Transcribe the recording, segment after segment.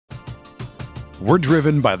We're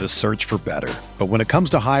driven by the search for better. But when it comes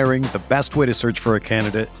to hiring, the best way to search for a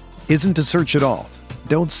candidate isn't to search at all.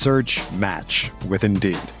 Don't search, match with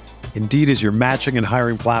Indeed. Indeed is your matching and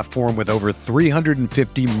hiring platform with over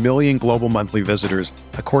 350 million global monthly visitors,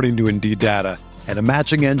 according to Indeed data, and a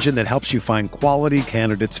matching engine that helps you find quality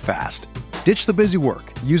candidates fast. Ditch the busy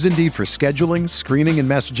work. Use Indeed for scheduling, screening, and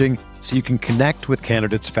messaging so you can connect with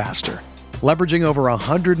candidates faster. Leveraging over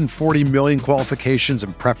 140 million qualifications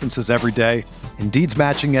and preferences every day, Indeed's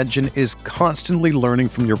matching engine is constantly learning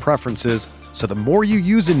from your preferences, so the more you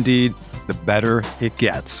use Indeed, the better it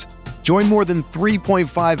gets. Join more than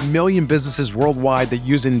 3.5 million businesses worldwide that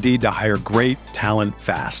use Indeed to hire great talent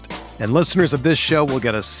fast. And listeners of this show will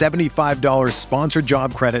get a $75 sponsored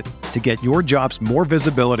job credit to get your jobs more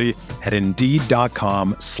visibility at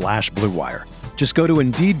Indeed.com/Blue Wire. Just go to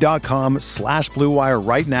Indeed.com/Blue Wire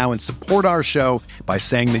right now and support our show by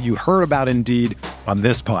saying that you heard about Indeed on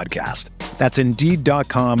this podcast. That's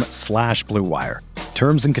Indeed.com/Blue Wire.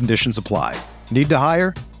 Terms and conditions apply. Need to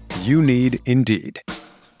hire? You need Indeed.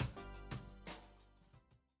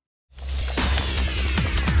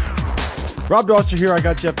 Rob Dawson here. I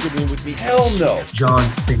got Jeff Goodman with me. Hell no. John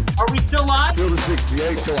Fink. Are we still live? Field of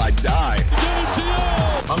 68 till I die. Get it to you.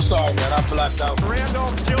 I'm sorry, man. I blacked out.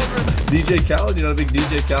 Randolph Children. DJ Khaled, you know the big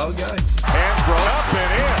DJ Khaled guy? Hands thrown up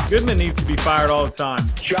and in. Goodman needs to be fired all the time.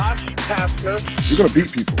 Josh Pastner. You're going to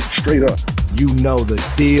beat people straight up. You know the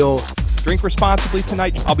deal. Drink responsibly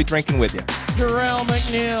tonight. I'll be drinking with you. Jarrell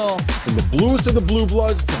McNeil. From the bluest of the blue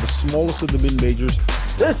bloods to the smallest of the mid-majors.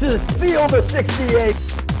 This is Field of 68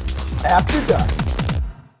 After Dark.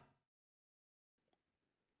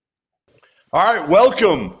 All right,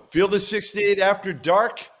 welcome. Field of 68 After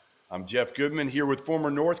Dark. I'm Jeff Goodman here with former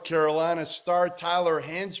North Carolina star Tyler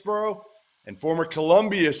Hansbrough and former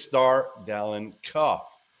Columbia star Dallin Cuff.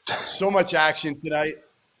 So much action tonight.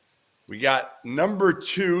 We got number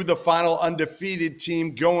 2, the final undefeated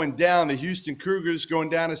team going down. The Houston Cougars going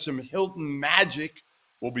down to some Hilton Magic.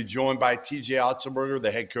 We'll be joined by TJ Otzelberger,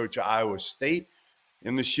 the head coach of Iowa State.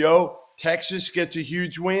 In the show, Texas gets a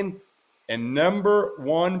huge win, and number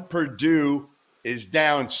 1 Purdue is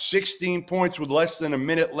down 16 points with less than a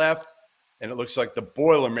minute left, and it looks like the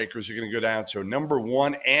Boilermakers are going to go down. So number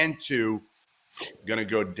 1 and 2 going to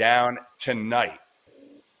go down tonight.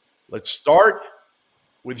 Let's start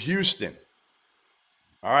with Houston.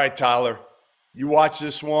 All right, Tyler, you watch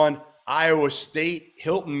this one. Iowa State,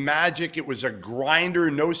 Hilton Magic. It was a grinder,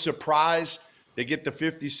 no surprise. They get the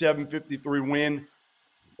 57-53 win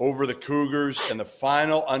over the Cougars, and the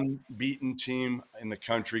final unbeaten team in the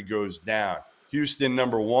country goes down. Houston,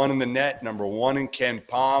 number 1 in the net, number 1 in Ken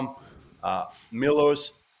Palm.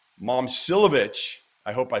 Milos Momcilovic,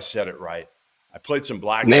 I hope I said it right. I played some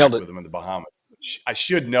blackjack with him in the Bahamas. I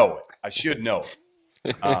should know it.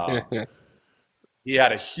 He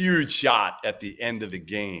had a huge shot at the end of the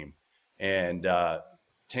game. And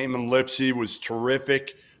Taman Lipsey was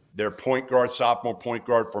terrific. Their point guard, sophomore point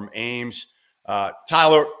guard from Ames.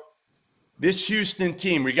 Tyler, this Houston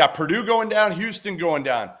team, we got Purdue going down, Houston going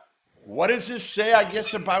down. What does this say, I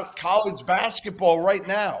guess, about college basketball right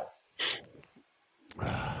now?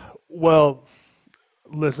 Well,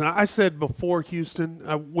 listen, I said before Houston,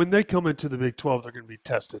 when they come into the Big 12, they're going to be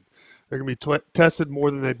tested. They're going to be tested more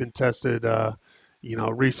than they've been tested,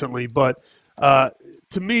 recently. But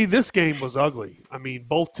to me, this game was ugly. I mean,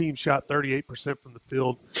 both teams shot 38% from the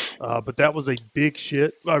field, but that was a big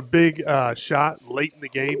shot late in the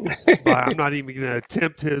game. I'm not even going to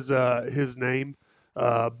attempt his name,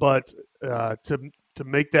 but to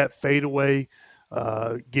make that fadeaway,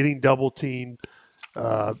 getting double teamed,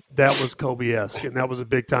 that was Kobe-esque, and that was a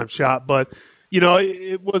big time shot. But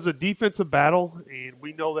it was a defensive battle, and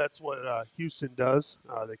we know that's what Houston does.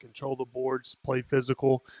 They control the boards, play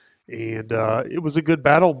physical. And it was a good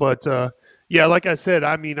battle, but like I said,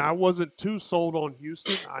 I mean, I wasn't too sold on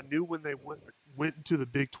Houston. I knew when they went into the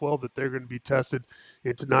Big 12 that they're going to be tested,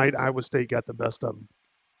 and tonight Iowa State got the best of them.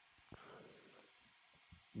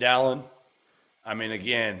 Dallin, I mean,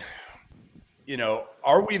 again,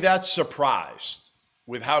 are we that surprised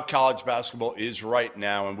with how college basketball is right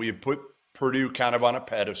now? And we have put Purdue kind of on a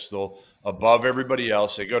pedestal above everybody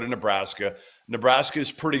else. They go to Nebraska. Nebraska is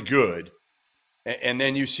pretty good. And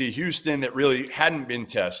then you see Houston that really hadn't been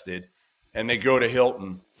tested, and they go to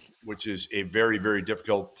Hilton, which is a very, very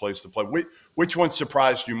difficult place to play. Which one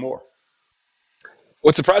surprised you more?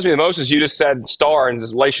 What surprised me the most is you just said star in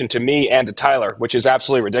relation to me and to Tyler, which is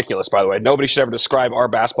absolutely ridiculous, by the way. Nobody should ever describe our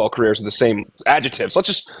basketball careers with the same adjectives.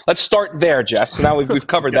 Let's start there, Jeff. So now we've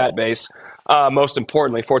covered that base. Most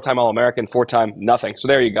importantly, 4-time All-American, 4-time nothing. So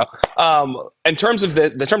there you go. In terms of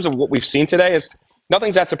what we've seen today is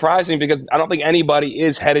nothing's that surprising because I don't think anybody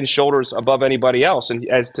is head and shoulders above anybody else. And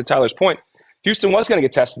as to Tyler's point, Houston was going to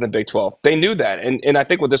get tested in the Big 12. They knew that. And I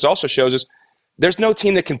think what this also shows is there's no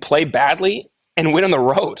team that can play badly and win on the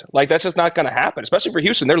road. Like, that's just not going to happen, especially for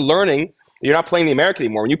Houston. They're learning you're not playing the American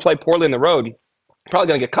anymore. When you play poorly on the road, you're probably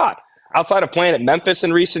going to get caught. Outside of playing at Memphis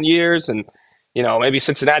in recent years and, maybe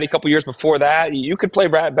Cincinnati a couple years before that, you could play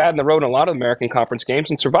bad in the road in a lot of American Conference games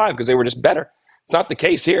and survive because they were just better. It's not the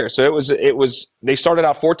case here. So it was. They started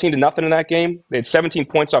out 14-0 in that game. They had 17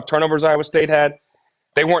 points off turnovers Iowa State had.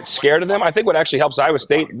 They weren't scared of them. I think what actually helps Iowa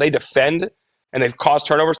State, they defend and they've caused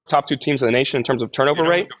turnovers, top 2 teams in the nation in terms of turnover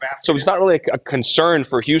rate. So it's not really a concern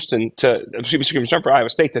for for Iowa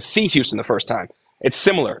State to see Houston the first time. It's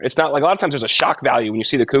similar. It's not like a lot of times there's a shock value when you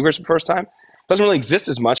see the Cougars the first time. It doesn't really exist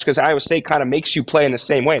as much because Iowa State kind of makes you play in the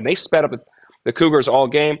same way. And they sped up the Cougars all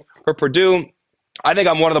game. For Purdue, I think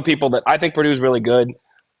I'm one of the people that I think Purdue's really good.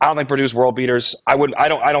 I don't think Purdue's world beaters. I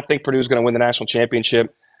don't think Purdue's going to win the national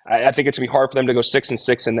championship. I think it's going to be hard for them to go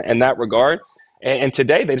 6-6 in that regard. And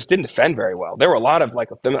today they just didn't defend very well. There were a lot of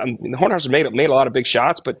the Hornets made a lot of big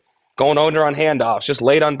shots, but going under on handoffs, just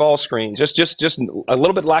late on ball screens, just a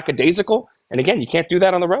little bit lackadaisical. And again, you can't do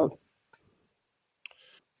that on the road.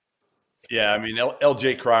 Yeah, I mean,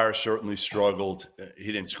 L.J. Cryer certainly struggled.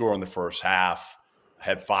 He didn't score in the first half,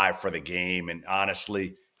 had 5 for the game. And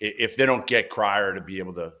honestly, if they don't get Cryer to be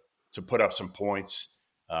able to put up some points,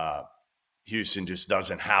 Houston just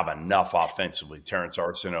doesn't have enough offensively. Terrence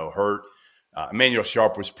Arsenault hurt. Emmanuel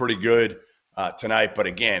Sharp was pretty good tonight, but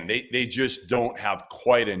again, they just don't have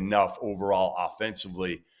quite enough overall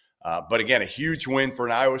offensively. But again, a huge win for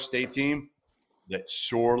an Iowa State team that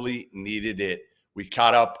sorely needed it. We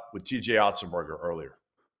caught up with TJ Otzelberger earlier.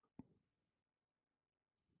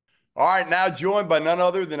 All right, now joined by none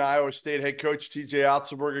other than Iowa State head coach TJ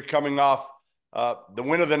Otzelberger, coming off the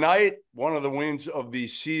win of the night, one of the wins of the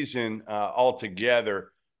season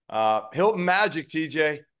altogether. Hilton Magic,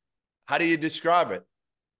 TJ, how do you describe it?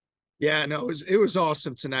 Yeah, no, it was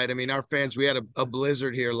awesome tonight. I mean, our fans, we had a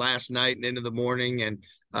blizzard here last night and into the morning, and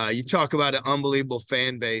you talk about an unbelievable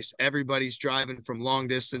fan base. Everybody's driving from long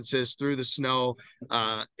distances through the snow.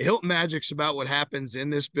 Hilton Magic's about what happens in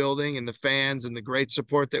this building and the fans and the great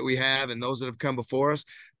support that we have and those that have come before us.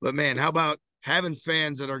 But, man, how about having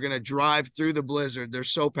fans that are going to drive through the blizzard? They're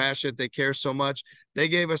so passionate. They care so much. They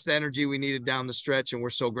gave us the energy we needed down the stretch, and we're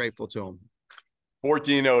so grateful to them.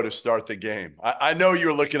 14-0 to start the game. I know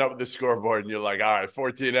you're looking up at the scoreboard and you're like, all right,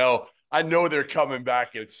 14-0. I know they're coming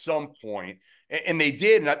back at some point. And they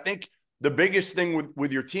did. And I think the biggest thing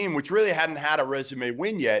with your team, which really hadn't had a resume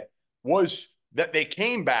win yet, was that they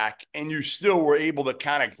came back and you still were able to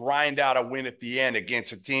kind of grind out a win at the end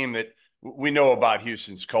against a team that we know about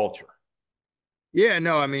Houston's culture. Yeah,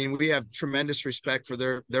 no, I mean, we have tremendous respect for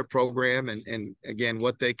their program and again,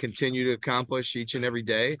 what they continue to accomplish each and every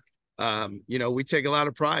day. We take a lot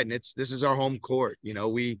of pride, and this is our home court.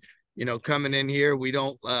 We coming in here, we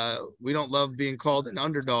don't love being called an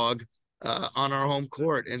underdog on our home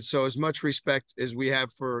court. And so as much respect as we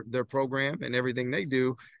have for their program and everything they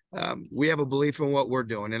do, we have a belief in what we're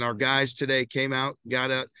doing. And our guys today came out, got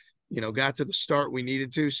to the start we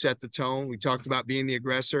needed to, set the tone. We talked about being the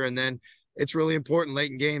aggressor, and then it's really important late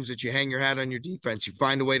in games that you hang your hat on your defense. You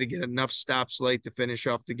find a way to get enough stops late to finish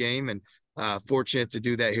off the game, and fortunate to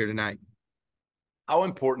do that here tonight. How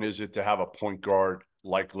important is it to have a point guard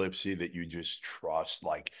like Lipsy that you just trust?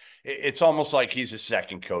 Like, it's almost like he's a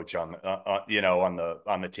second coach on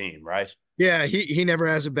the team, right? Yeah, he never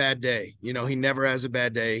has a bad day. He never has a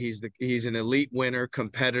bad day. He's an elite winner,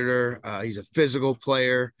 competitor. He's a physical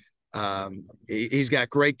player. He's got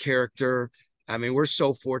great character. I mean, we're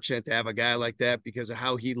so fortunate to have a guy like that because of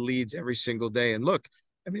how he leads every single day. And look,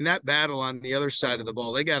 I mean, that battle on the other side of the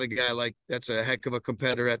ball, they got a guy like that's a heck of a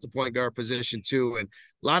competitor at the point guard position too. And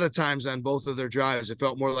a lot of times on both of their drives, it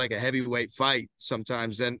felt more like a heavyweight fight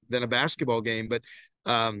sometimes than a basketball game. But,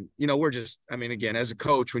 again, as a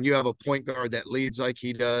coach, when you have a point guard that leads like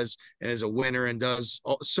he does and is a winner and does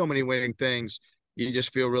so many winning things, you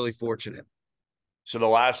just feel really fortunate. So the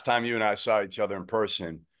last time you and I saw each other in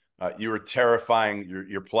person, you were terrifying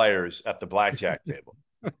your players at the blackjack table.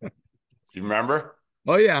 You remember?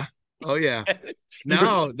 Oh yeah.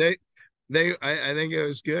 No, I think it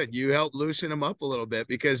was good. You helped loosen them up a little bit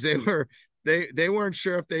because they weren't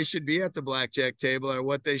sure if they should be at the blackjack table or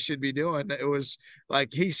what they should be doing. It was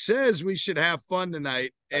like, he says we should have fun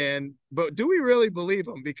tonight. But do we really believe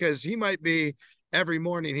him? Because he might be every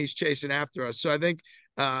morning he's chasing after us. So I think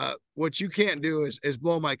what you can't do is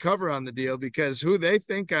blow my cover on the deal, because who they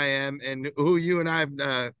think I am and who you and I've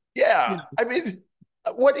I mean,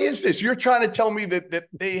 What is this? You're trying to tell me that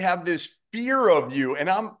they have this fear of you. And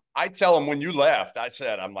I tell them when you left,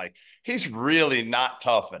 I'm like, he's really not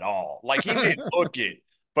tough at all. Like he may look it,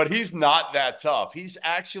 but he's not that tough. He's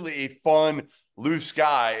actually a fun, loose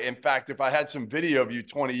guy. In fact, if I had some video of you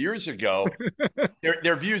 20 years ago,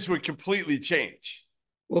 their views would completely change.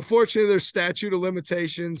 Well, fortunately, there's statute of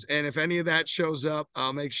limitations, and if any of that shows up,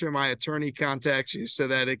 I'll make sure my attorney contacts you so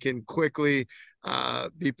that it can quickly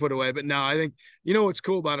be put away. But no, I think what's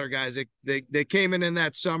cool about our guys. They came in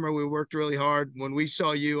that summer. We worked really hard. When we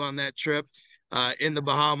saw you on that trip in the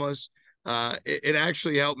Bahamas, it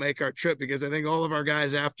actually helped make our trip, because I think all of our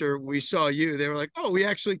guys, after we saw you, they were like, "Oh, we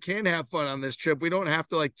actually can have fun on this trip. We don't have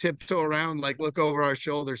to like tiptoe around, like look over our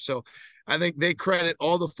shoulders." So I think they credit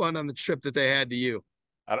all the fun on the trip that they had to you.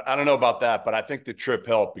 I don't know about that, but I think the trip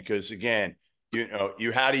helped because, again,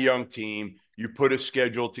 you had a young team. You put a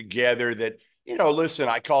schedule together that, listen,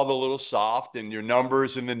 I called a little soft, and your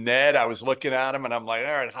numbers in the net, I was looking at them and I'm like,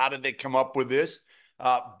 all right, how did they come up with this?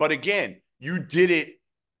 But again, you did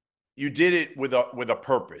it with a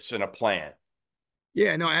purpose and a plan.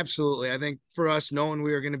 Yeah, no, absolutely. I think for us, knowing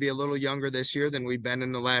we were going to be a little younger this year than we've been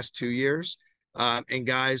in the last 2 years, and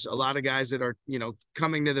guys, a lot of guys that are,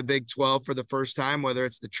 coming to the Big 12 for the first time, whether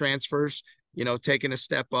it's the transfers, taking a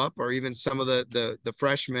step up, or even some of the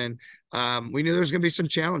freshmen, we knew there was going to be some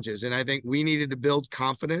challenges. And I think we needed to build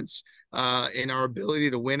confidence in our ability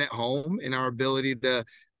to win at home, in our ability to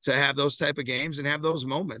have those type of games and have those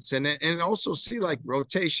moments, and also see like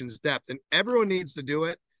rotations, depth, and everyone needs to do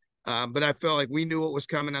it. But I felt like we knew what was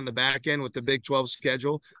coming on the back end with the Big 12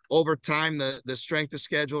 schedule. Over time, the strength of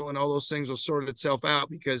schedule and all those things will sort itself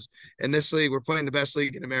out, because in this league, we're playing the best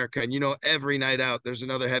league in America. And, every night out, there's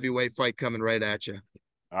another heavyweight fight coming right at you.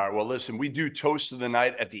 All right, well, listen, we do toast of the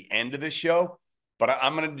night at the end of the show, but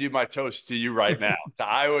I'm going to do my toast to you right now, to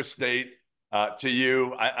Iowa State, to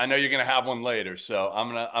you. I know you're going to have one later, so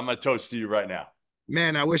I'm gonna toast to you right now.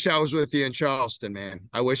 Man, I wish I was with you in Charleston, man.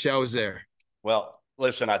 I wish I was there. Well,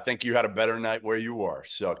 listen, I think you had a better night where you were.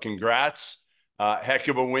 So congrats. Heck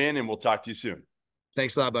of a win, and we'll talk to you soon.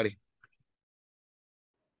 Thanks a lot, buddy.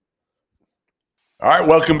 All right,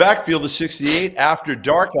 welcome back. Field of 68 After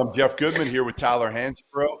Dark. I'm Jeff Goodman here with Tyler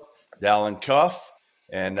Hansbrough, Dallin Cuff,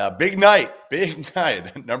 and big night.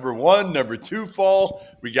 Number 1, number 2 fall.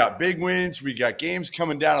 We got big wins. We got games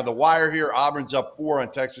coming down to the wire here. Auburn's up 4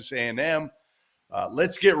 on Texas A&M.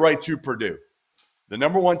 Let's get right to Purdue, the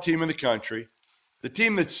number 1 team in the country, the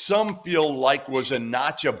team that some feel like was a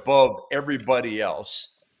notch above everybody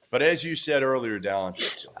else. But as you said earlier,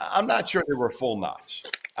 Dallin, I'm not sure they were a full notch.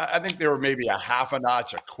 I think they were maybe a half a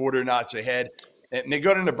notch, a quarter notch ahead. And they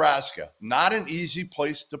go to Nebraska, not an easy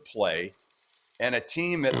place to play, and a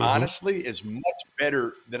team that honestly is much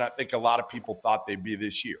better than I think a lot of people thought they'd be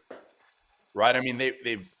this year. Right? I mean,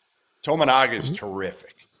 Tominaga's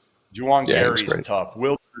terrific. Juwan Gary's tough.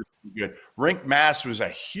 Wilker's good. Rink Mass was a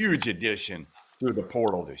huge addition through the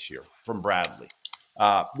portal this year from Bradley.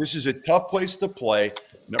 This is a tough place to play.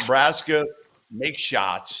 Nebraska makes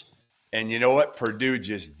shots. And you know what? Purdue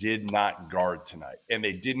just did not guard tonight. And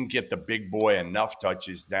they didn't get the big boy enough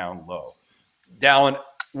touches down low. Dallin,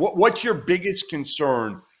 what's your biggest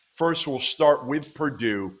concern? First, we'll start with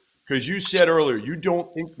Purdue, because you said earlier you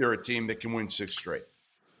don't think they're a team that can win 6 straight.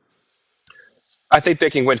 I think they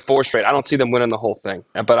can win 4 straight. I don't see them winning the whole thing,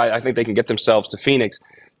 but I think they can get themselves to Phoenix.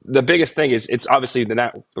 The biggest thing is it's obviously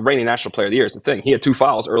the reigning national player of the year is the thing. He had 2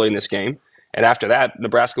 fouls early in this game. And after that,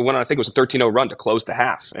 Nebraska went on, I think it was a 13-0 run to close the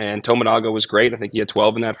half. And Tominaga was great. I think he had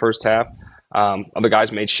 12 in that first half. Other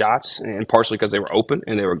guys made shots, and partially because they were open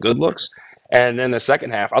and they were good looks. And then the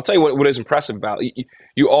second half, I'll tell you what is impressive about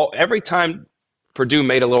every time Purdue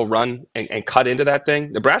made a little run and cut into that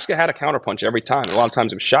thing, Nebraska had a counterpunch every time. A lot of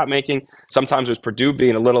times it was shot making. Sometimes it was Purdue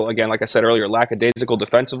being a little, again, like I said earlier, lackadaisical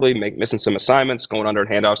defensively, missing some assignments, going under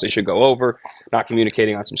handoffs they should go over, not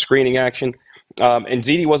communicating on some screening action. And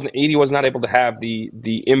Edey was not able to have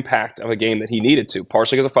the impact of a game that he needed to,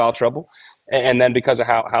 partially because of foul trouble, and then because of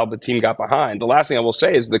how the team got behind. The last thing I will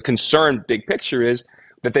say is the concern, big picture, is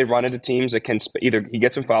that they run into teams that can either he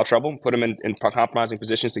gets in foul trouble, put him in compromising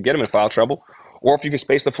positions to get him in foul trouble, or if you can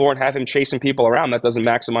space the floor and have him chasing people around, that doesn't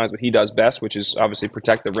maximize what he does best, which is obviously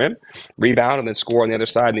protect the rim, rebound, and then score on the other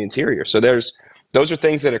side in the interior. So those are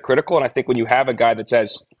things that are critical, and I think when you have a guy that's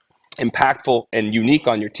as impactful and unique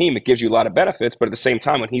on your team, it gives you a lot of benefits. But at the same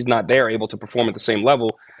time, when he's not there, able to perform at the same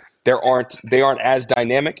level, they aren't as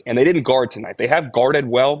dynamic. And they didn't guard tonight. They have guarded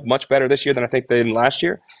well, much better this year than I think they did last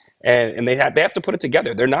year. And they have to put it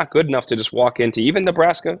together. They're not good enough to just walk into even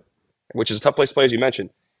Nebraska, which is a tough place to play, as you mentioned.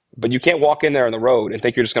 But you can't walk in there on the road and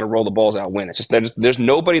think you're just going to roll the balls out and win. It's just there's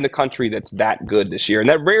nobody in the country that's that good this year. And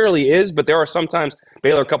that rarely is, but there are sometimes.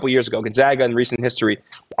 Baylor a couple years ago, Gonzaga in recent history,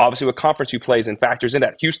 obviously what conference you plays in factors in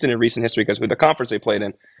that. Houston in recent history because with the conference they played in.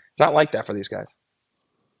 It's not like that for these guys.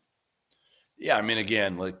 Yeah, I mean,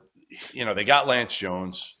 again, they got Lance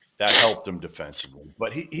Jones. That helped them defensively.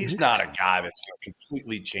 But he's not a guy that's going to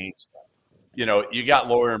completely change that. You got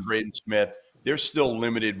Lawyer and Braden Smith. They're still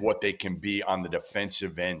limited what they can be on the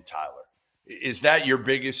defensive end, Tyler. Is that your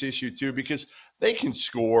biggest issue too? Because they can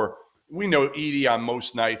score. We know Edey on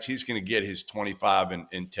most nights, he's going to get his 25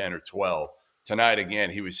 and 10 or 12. Tonight,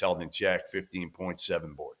 again, he was held in check,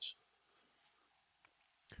 15.7 boards.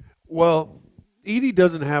 Well, Edey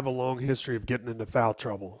doesn't have a long history of getting into foul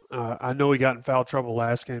trouble. I know he got in foul trouble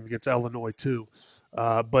last game against Illinois too.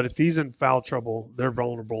 But if he's in foul trouble, they're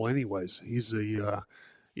vulnerable anyways. He's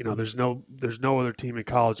there's no other team in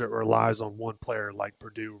college that relies on one player like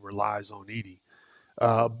Purdue relies on Edey.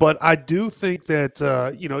 But I do think that,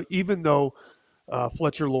 even though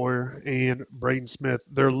Fletcher Lawyer and Braden Smith,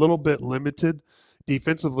 they're a little bit limited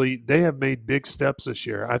defensively, they have made big steps this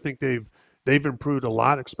year. I think they've improved a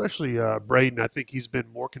lot, especially Braden. I think he's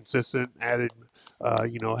been more consistent, had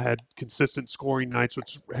consistent scoring nights,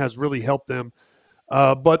 which has really helped them.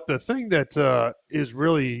 But the thing that is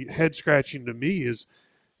really head-scratching to me is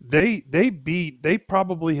they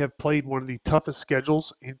probably have played one of the toughest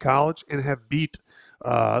schedules in college and have beat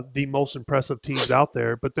the most impressive teams out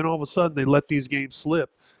there. But then all of a sudden they let these games slip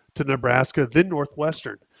to Nebraska, then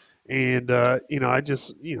Northwestern. And, I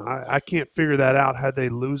can't figure that out, how they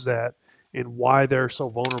lose that and why they're so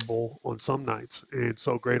vulnerable on some nights and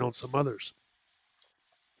so great on some others.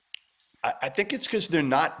 I think it's because they're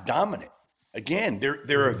not dominant. Again,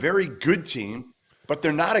 they're a very good team, but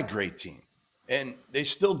they're not a great team. And they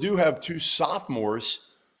still do have two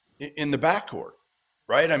sophomores in the backcourt,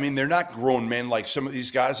 right? I mean, they're not grown men like some of these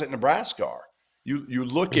guys at Nebraska are. You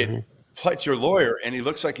look at Fletcher Lawyer, and he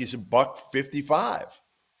looks like he's $155.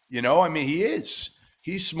 I mean, he is.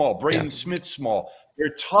 He's small. Braden Smith's small.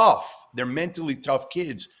 They're tough. They're mentally tough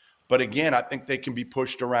kids. But again, I think they can be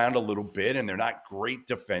pushed around a little bit, and they're not great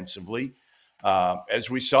defensively, as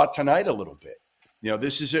we saw tonight a little bit.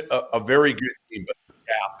 This is a very good team, but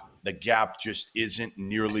the gap just isn't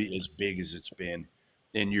nearly as big as it's been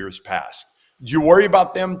in years past. Do you worry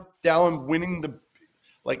about them, Dallin, winning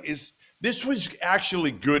this was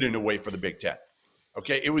actually good in a way for the Big Ten.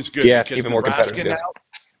 Okay, it was good because even more Nebraska now.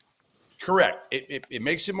 Correct. It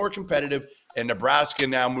makes it more competitive, and Nebraska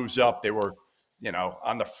now moves up. They were,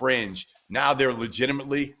 on the fringe. Now they're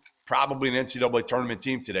legitimately probably an NCAA tournament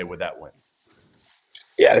team today with that win.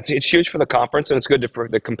 Yeah, it's huge for the conference, and it's good for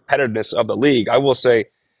the competitiveness of the league. I will say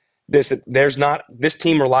this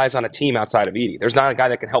team relies on a team outside of Edey. There's not a guy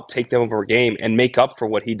that can help take them over a game and make up for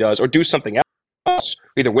what he does or do something else,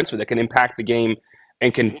 either wins that can impact the game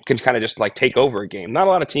and can kind of just take over a game. Not a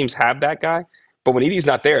lot of teams have that guy, but when Edey's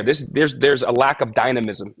not there, there's a lack of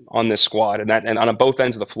dynamism on this squad and on both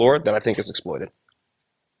ends of the floor that I think is exploited.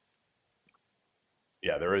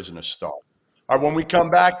 Yeah, there isn't a star. All right, when we come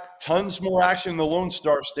back, tons more action in the Lone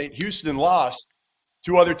Star State. Houston lost.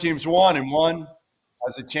 Two other teams won, and one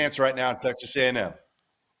has a chance right now in Texas A&M.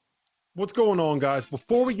 What's going on, guys?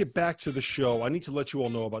 Before we get back to the show, I need to let you all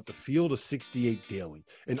know about the Field of 68 Daily,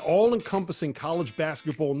 an all-encompassing college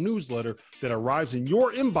basketball newsletter that arrives in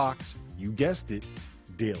your inbox, you guessed it,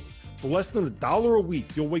 daily. For less than $1 a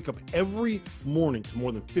week, you'll wake up every morning to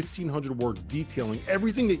more than 1,500 words detailing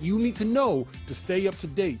everything that you need to know to stay up to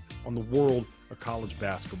date on the world of college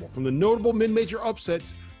basketball. From the notable mid-major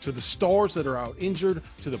upsets to the stars that are out injured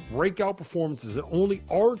to the breakout performances that only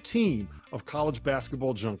our team of college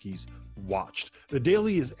basketball junkies watched. The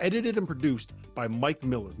Daily is edited and produced by Mike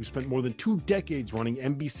Miller, who spent more than 2 decades running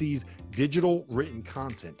NBC's digital written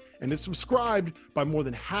content, and is subscribed by more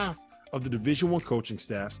than half of the Division I coaching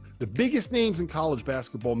staffs, the biggest names in college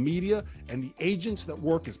basketball media, and the agents that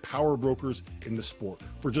work as power brokers in the sport.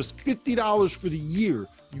 For just $50 for the year,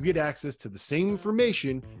 you get access to the same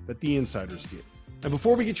information that the insiders get. And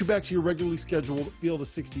before we get you back to your regularly scheduled Field of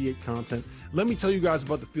 68 content, let me tell you guys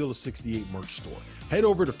about the Field of 68 merch store. Head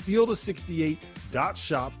over to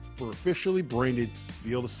field68.shop for officially branded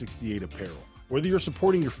Field of 68 apparel. Whether you're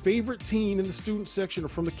supporting your favorite team in the student section or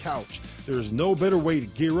from the couch, there is no better way to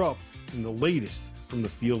gear up than the latest from the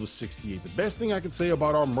Field of 68. The best thing I can say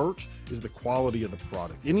about our merch is the quality of the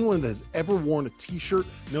product. Anyone that has ever worn a t-shirt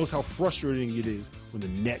knows how frustrating it is when the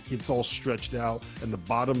neck gets all stretched out and the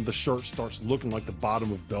bottom of the shirt starts looking like the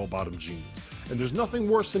bottom of bell-bottom jeans. And there's nothing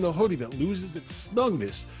worse than a hoodie that loses its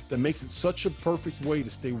snugness that makes it such a perfect way to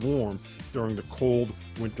stay warm during the cold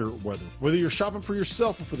winter weather. Whether you're shopping for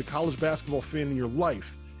yourself or for the college basketball fan in your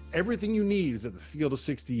life, everything you need is at the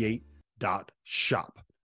field68.shop.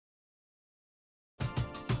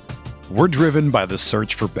 We're driven by the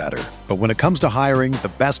search for better. But when it comes to hiring,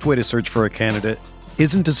 the best way to search for a candidate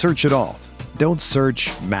isn't to search at all. Don't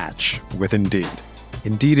search, match with Indeed.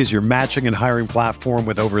 Indeed is your matching and hiring platform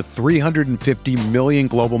with over 350 million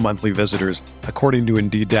global monthly visitors, according to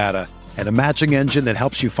Indeed data, and a matching engine that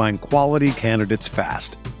helps you find quality candidates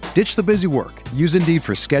fast. Ditch the busy work. Use Indeed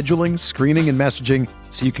for scheduling, screening, and messaging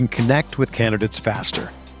so you can connect with candidates faster.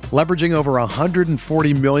 Leveraging over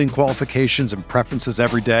 140 million qualifications and preferences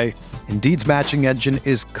every day, Indeed's matching engine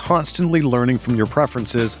is constantly learning from your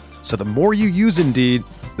preferences, so the more you use Indeed,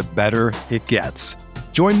 the better it gets.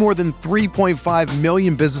 Join more than 3.5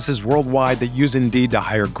 million businesses worldwide that use Indeed to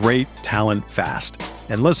hire great talent fast.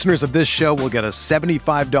 And listeners of this show will get a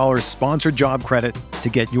 $75 sponsored job credit to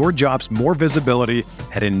get your jobs more visibility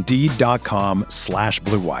at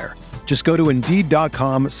Indeed.com/Blue Wire. Just go to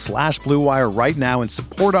Indeed.com/Blue Wire right now and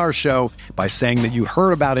support our show by saying that you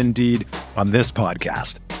heard about Indeed on this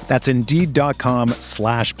podcast. That's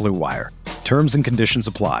Indeed.com/Blue Wire. Terms and conditions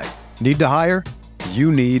apply. Need to hire?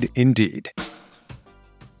 You need Indeed.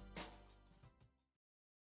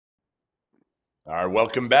 All right,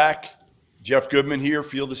 welcome back. Jeff Goodman here,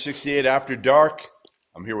 Field of 68 After Dark.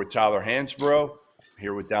 I'm here with Tyler Hansbrough. I'm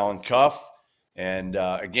here with Dallin Cuff. And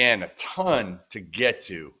again, a ton to get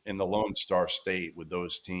to in the Lone Star State with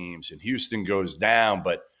those teams. And Houston goes down,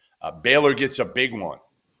 but Baylor gets a big one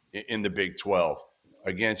in the Big 12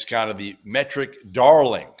 against kind of the metric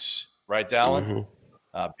darlings, right, Dallin?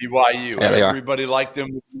 BYU. Yeah, everybody liked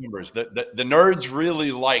them with numbers. The nerds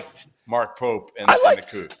really liked Mark Pope and the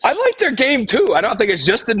Cougs. I like their game too. I don't think it's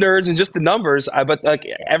just the nerds and just the numbers. But like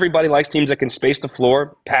everybody likes teams that can space the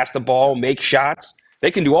floor, pass the ball, make shots. They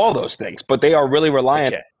can do all those things, but they are really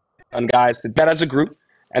reliant on guys to bet as a group.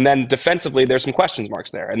 And then defensively, there's some question marks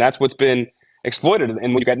there, and that's what's been exploited. And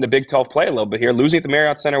when you get into Big 12 play a little bit here, losing at the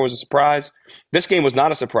Marriott Center was a surprise. This game was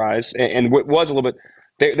not a surprise, and what was a little bit.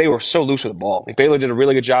 They were so loose with the ball. Like Baylor did a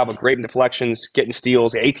really good job of grading deflections, getting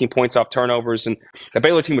steals, 18 points off turnovers. And the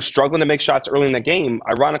Baylor team was struggling to make shots early in the game.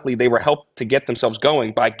 Ironically, they were helped to get themselves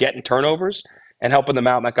going by getting turnovers and helping them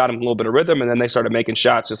out. And that got them a little bit of rhythm. And then they started making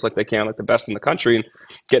shots just like they can, like the best in the country, and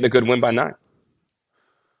getting a good win by 9.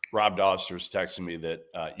 Rob Doster's texting me that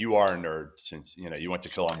you are a nerd since you went to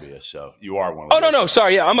Columbia, so you are one. No,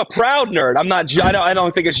 sorry, yeah, I'm a proud nerd. I'm not. I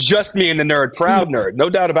don't think it's just me and the nerd. Proud nerd, no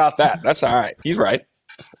doubt about that. That's all right. He's right.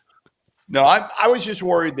 No, I was just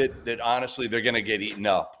worried that honestly they're going to get eaten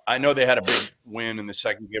up. I know they had a big win in the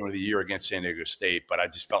second game of the year against San Diego State, but I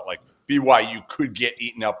just felt like BYU could get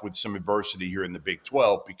eaten up with some adversity here in the Big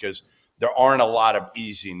 12 because there aren't a lot of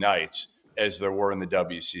easy nights as there were in the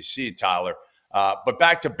WCC, Tyler. But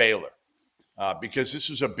back to Baylor, because this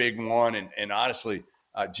was a big one. And honestly,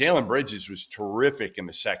 Jalen Bridges was terrific in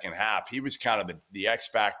the second half. He was kind of the X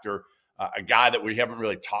factor, a guy that we haven't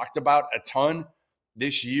really talked about a ton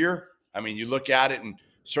this year. I mean, you look at it, and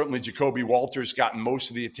certainly Jacoby Walters gotten most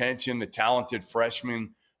of the attention, the talented freshman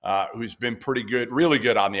who's been pretty good, really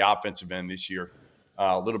good on the offensive end this year,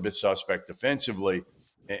 a little bit suspect defensively.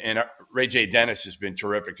 And Ray J. Dennis has been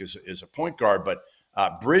terrific as a point guard, but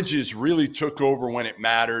Bridges really took over when it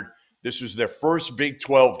mattered. This was their first Big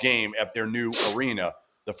 12 game at their new arena,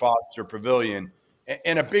 the Foster Pavilion,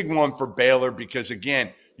 and a big one for Baylor because, again,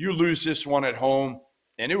 you lose this one at home,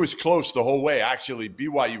 and it was close the whole way. Actually,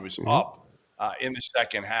 BYU was up in the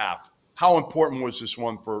second half. How important was this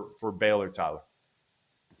one for Baylor, Tyler?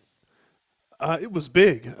 It was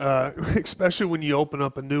big, especially when you open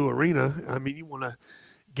up a new arena. I mean, you want to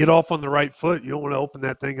get off on the right foot. You don't want to open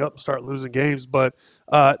that thing up and start losing games. But,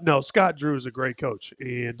 no, Scott Drew is a great coach.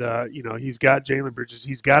 And, he's got Jalen Bridges.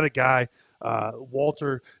 He's got a guy,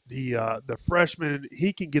 Walter, the freshman.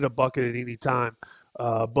 He can get a bucket at any time.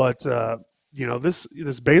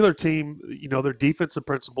 This Baylor team, their defensive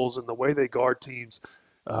principles and the way they guard teams,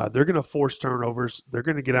 they're going to force turnovers. They're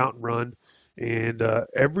going to get out and run. And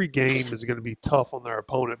every game is going to be tough on their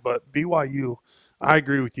opponent. But BYU, I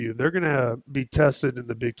agree with you. They're going to be tested in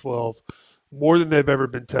the Big 12 more than they've ever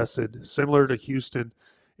been tested, similar to Houston.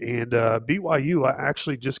 And BYU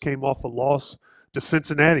actually just came off a loss to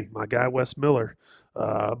Cincinnati, my guy Wes Miller.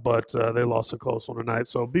 But they lost a close one tonight.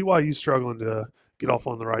 So BYU struggling to get off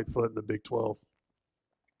on the right foot in the Big 12.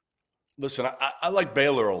 Listen, I like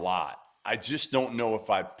Baylor a lot. I just don't know if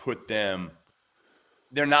I put them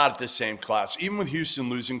 – they're not at the same class. Even with Houston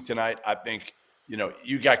losing tonight, I think,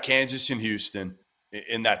 you got Kansas and Houston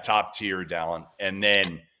in that top tier, Dallin. And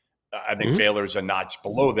then I think Baylor's a notch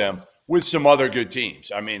below them with some other good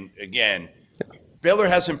teams. I mean, again, Baylor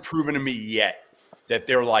hasn't proven to me yet that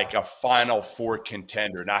they're like a Final Four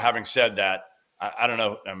contender. Now, having said that, I don't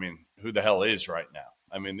know. I mean, who the hell is right now?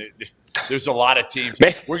 I mean, there's a lot of teams.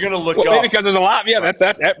 We're going to look up. Maybe because there's a lot. Yeah,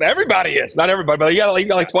 that's everybody is. Not everybody, but you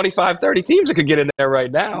got like 25, 30 teams that could get in there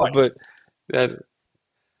right now. Right. But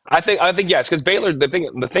I think yes, because Baylor, the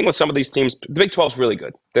thing with some of these teams, the Big 12 is really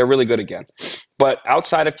good. They're really good again. But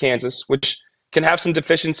outside of Kansas, which can have some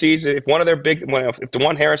deficiencies, if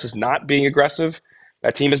DeJuan Harris is not being aggressive,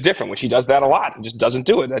 that team is different, which he does that a lot. He just doesn't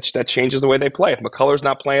do it. That changes the way they play. If McCullough's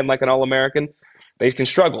not playing like an All-American, they can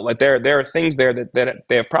struggle. Like there are things there that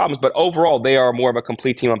they have problems, but overall they are more of a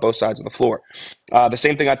complete team on both sides of the floor. The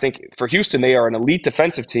same thing I think for Houston, they are an elite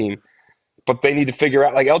defensive team, but they need to figure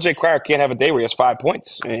out, like LJ Cryer can't have a day where he has 5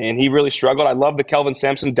 points, and he really struggled. I love the Kelvin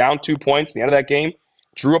Sampson down 2 points at the end of that game,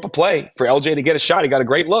 drew up a play for LJ to get a shot. He got a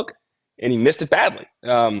great look, and he missed it badly.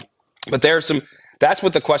 But there are some. That's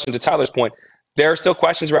what the question, to Tyler's point. There are still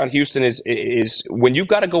questions around Houston is when you've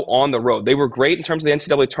got to go on the road. They were great in terms of the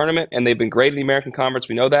NCAA tournament, and they've been great in the American Conference.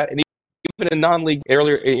 We know that. And even in non-league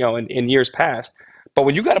earlier, in years past. But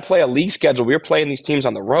when you got to play a league schedule, we're playing these teams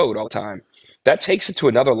on the road all the time. That takes it to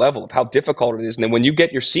another level of how difficult it is. And then when you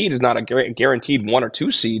get your seed is not a guaranteed 1 or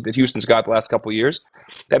 2 seed that Houston's got the last couple of years,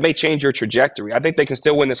 that may change your trajectory. I think they can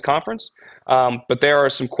still win this conference, but there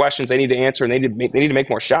are some questions they need to answer, and they need to make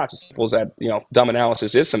more shots. As simple as that, dumb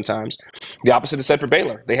analysis is sometimes. The opposite is said for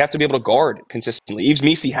Baylor. They have to be able to guard consistently. Yves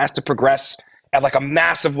Missi has to progress at like a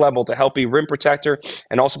massive level to help be rim protector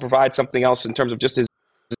and also provide something else in terms of just his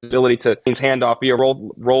ability to hand off, be a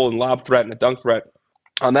roll and lob threat and a dunk threat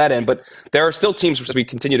on that end. But there are still teams, as we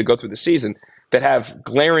continue to go through the season, that have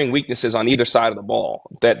glaring weaknesses on either side of the ball.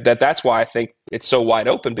 That's why I think it's so wide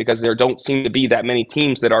open, because there don't seem to be that many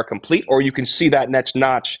teams that are complete, or you can see that next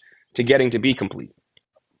notch to getting to be complete.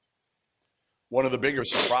 One of the bigger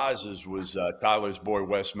surprises was Tyler's boy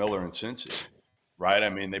Wes Miller and Cincy, right? I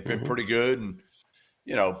mean, they've been pretty good and,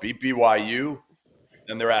 beat BYU.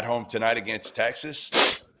 Then they're at home tonight against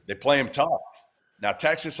Texas. They play them tough. Now,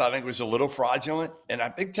 Texas, I think, was a little fraudulent, and I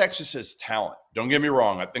think Texas has talent. Don't get me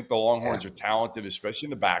wrong. I think the Longhorns are talented, especially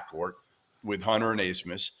in the backcourt with Hunter and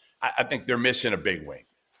Asmus. I think they're missing a big wing.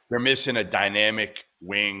 They're missing a dynamic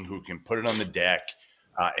wing who can put it on the deck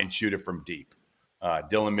and shoot it from deep.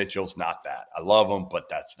 Dylan Mitchell's not that. I love him, but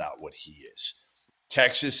that's not what he is.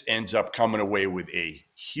 Texas ends up coming away with a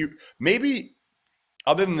huge – maybe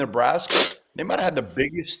other than Nebraska, they might have had the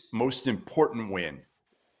biggest, most important win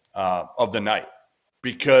of the night.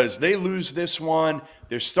 Because they lose this one,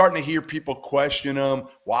 they're starting to hear people question them.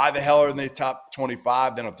 Why the hell are they top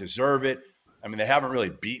 25? They don't deserve it. I mean, they haven't really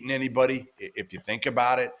beaten anybody, if you think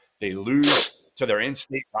about it. They lose to their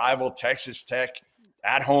in-state rival, Texas Tech,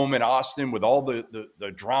 at home in Austin with all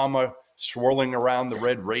the drama swirling around the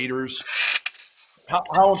Red Raiders.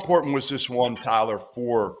 How important was this one, Tyler,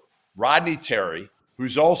 for Rodney Terry,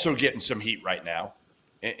 who's also getting some heat right now,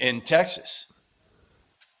 in Texas?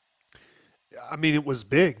 I mean, it was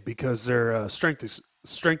big because their strength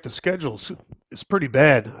of schedule is pretty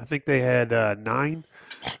bad. I think they had 9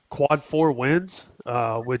 quad 4 wins,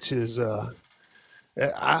 which is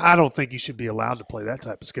I don't think you should be allowed to play that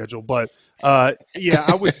type of schedule. But yeah,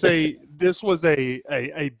 I would say this was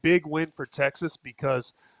a big win for Texas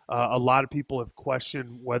because a lot of people have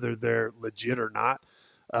questioned whether they're legit or not.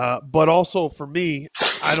 But also for me,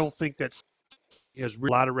 I don't think that has a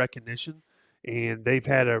lot of recognition. And they've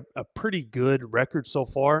had a pretty good record so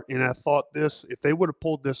far. And I thought if they would have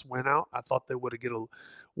pulled this win out, I thought they would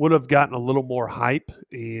have gotten a little more hype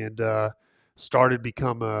and started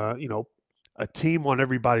become a team on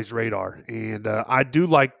everybody's radar. And I do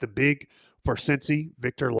like the big for Cincy,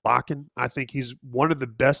 Victor Locken. I think he's one of the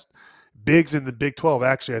best bigs in the Big 12.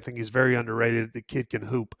 Actually, I think he's very underrated. The kid can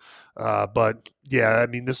hoop. But yeah, I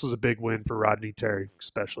mean, this was a big win for Rodney Terry,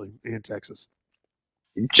 especially in Texas.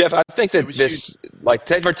 Jeff, I think that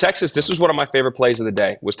for Texas, this was one of my favorite plays of the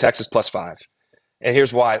day, was Texas +5. And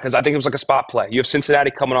here's why. Because I think it was like a spot play. You have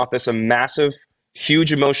Cincinnati coming off this, a massive,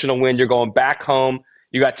 huge emotional win. You're going back home.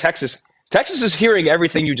 You got Texas. Texas is hearing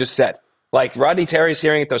everything you just said. Like Rodney Terry's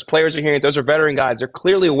hearing it. Those players are hearing it. Those are veteran guys. They're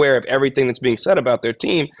clearly aware of everything that's being said about their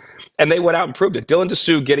team. And they went out and proved it. Dylan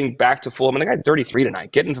Dessou getting back to full. I mean, the guy had 33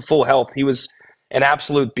 tonight, getting to full health. He was an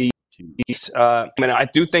absolute beast. I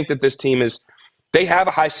do think that this team is – they have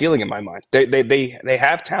a high ceiling in my mind. They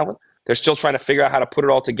have talent. They're still trying to figure out how to put it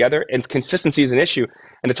all together, and consistency is an issue.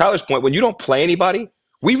 And to Tyler's point, when you don't play anybody,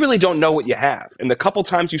 we really don't know what you have. And the couple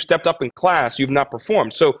times you stepped up in class, you've not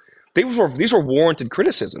performed. So these were warranted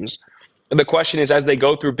criticisms. And the question is, as they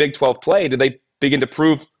go through Big 12 play, do they begin to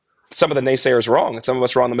prove some of the naysayers wrong? And some of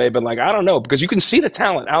us wrong that may have been like, I don't know, because you can see the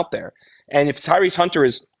talent out there. And if Tyrese Hunter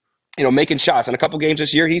is, making shots in a couple games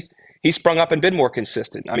this year, he's sprung up and been more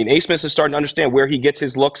consistent. I mean, A. Smith is starting to understand where he gets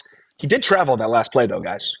his looks. He did travel that last play, though,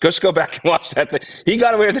 guys. Just go back and watch that thing. He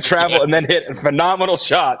got away with the travel and then hit a phenomenal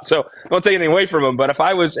shot. So don't take anything away from him. But if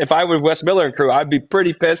I was Wes Miller and crew, I'd be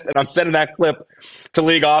pretty pissed. And I'm sending that clip to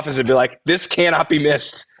league office and be like, this cannot be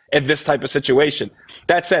missed in this type of situation.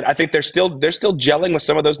 That said, I think they're still gelling with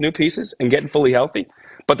some of those new pieces and getting fully healthy.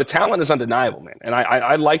 But the talent is undeniable, man. And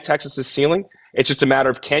I like Texas's ceiling. It's just a matter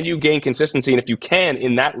of, can you gain consistency? And if you can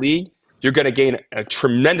in that league, you're going to gain a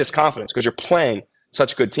tremendous confidence because you're playing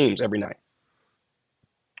such good teams every night.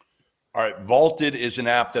 All right. Vaulted is an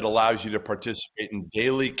app that allows you to participate in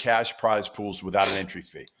daily cash prize pools without an entry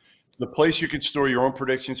fee. The place you can store your own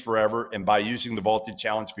predictions forever. And by using the Vaulted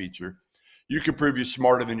Challenge feature, you can prove you're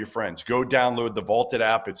smarter than your friends. Go download the Vaulted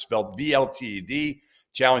app. It's spelled VLTED.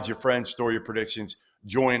 Challenge your friends, store your predictions,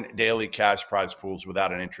 join daily cash prize pools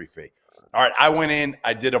without an entry fee. All right. I went in,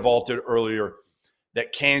 I did a Vaulted earlier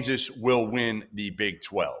that Kansas will win the Big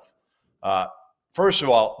 12. First of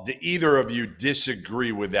all, do either of you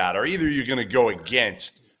disagree with that? Or either you're going to go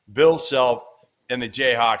against Bill Self and the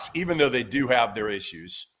Jayhawks, even though they do have their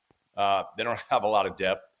issues. They don't have a lot of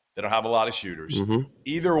depth. They don't have a lot of shooters. Mm-hmm.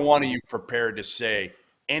 Either one of you prepared to say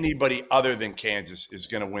anybody other than Kansas is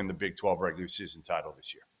going to win the Big 12 regular season title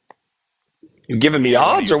this year? You giving me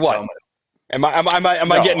odds or what? Am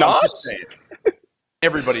I getting odds?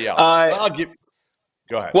 Everybody else.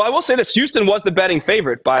 Go ahead. Well, I will say this. Houston was the betting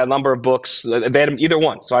favorite by a number of books. They had either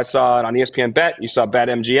one. So I saw it on ESPN Bet. You saw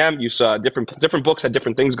BetMGM. You saw different books had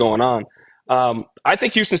different things going on. I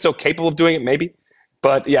think Houston's still capable of doing it, maybe.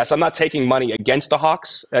 But, yes, I'm not taking money against the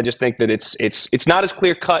Hawks. I just think that it's not as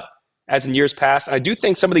clear-cut as in years past. And I do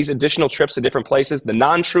think some of these additional trips to different places, the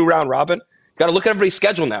non-true round robin, you got to look at everybody's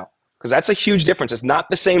schedule now because that's a huge difference. It's not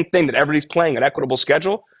the same thing that everybody's playing an equitable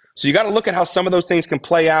schedule. So you got to look at how some of those things can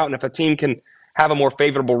play out and if a team can have a more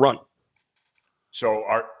favorable run. So,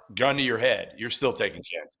 gun to your head, you're still taking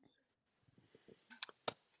Kansas.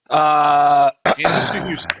 Kansas or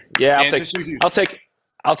Houston? Yeah,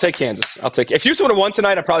 I'll take Kansas. If Houston would have won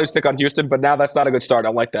tonight, I'd probably stick on Houston, but now that's not a good start. I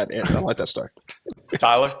like that. I don't like that start.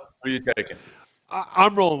 Tyler, who are you taking?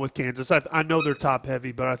 I'm rolling with Kansas. I know they're top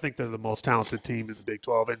heavy, but I think they're the most talented team in the Big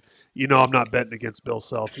 12. And, I'm not betting against Bill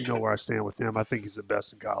Self. You know where I stand with him. I think he's the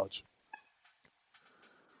best in college.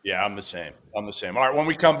 Yeah, I'm the same. All right, when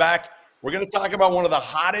we come back, we're going to talk about one of the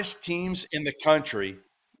hottest teams in the country,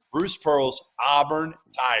 Bruce Pearl's Auburn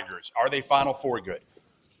Tigers. Are they Final Four good?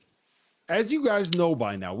 As you guys know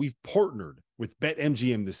by now, we've partnered with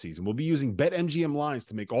BetMGM this season. We'll be using BetMGM lines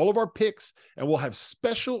to make all of our picks, and we'll have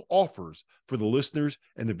special offers for the listeners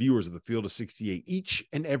and the viewers of the Field of 68 each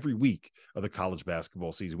and every week of the college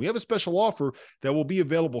basketball season. We have a special offer that will be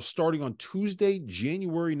available starting on Tuesday,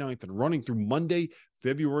 January 9th and running through Monday,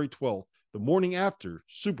 February 12th, the morning after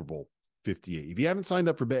Super Bowl 58. If you haven't signed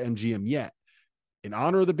up for BetMGM yet, in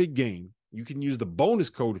honor of the big game, you can use the bonus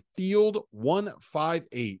code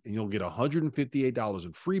FIELD158 and you'll get $158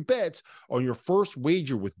 in free bets on your first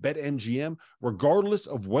wager with BetMGM, regardless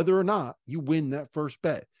of whether or not you win that first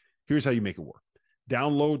bet. Here's how you make it work.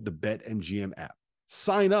 Download the BetMGM app.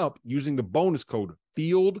 Sign up using the bonus code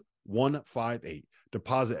FIELD158.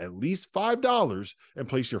 Deposit at least $5 and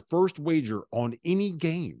place your first wager on any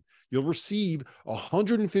game. You'll receive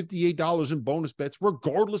 $158 in bonus bets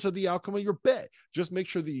regardless of the outcome of your bet. Just make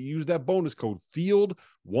sure that you use that bonus code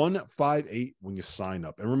FIELD158 when you sign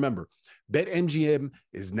up. And remember, BetMGM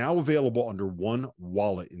is now available under one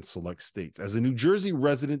wallet in select states. As a New Jersey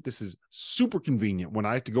resident, this is super convenient when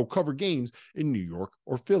I have to go cover games in New York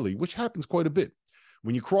or Philly, which happens quite a bit.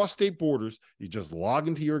 When you cross state borders, you just log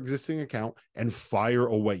into your existing account and fire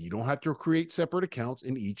away. You don't have to create separate accounts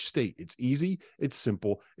in each state. It's easy, it's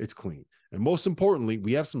simple, it's clean. And most importantly,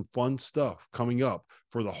 we have some fun stuff coming up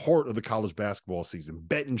for the heart of the college basketball season.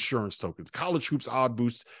 Bet insurance tokens, college hoops odd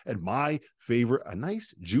boosts, and my favorite, a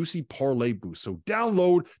nice juicy parlay boost. So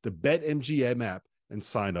download the BetMGM app and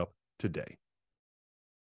sign up today.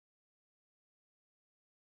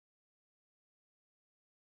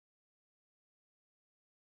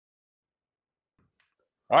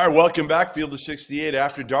 All right, welcome back. Field of 68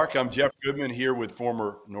 After Dark. I'm Jeff Goodman here with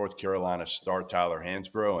former North Carolina star Tyler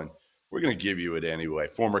Hansbrough, and we're going to give you it anyway.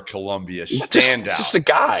 Former Columbia standout. Just a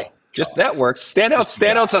guy. Just that works.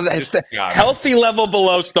 Standouts on that guy. healthy level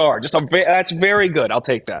below star. That's very good. I'll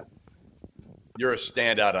take that. You're a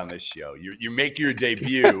standout on this show. You make your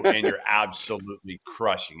debut and you're absolutely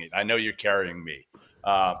crushing it. I know you're carrying me.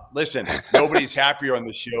 Listen, nobody's happier on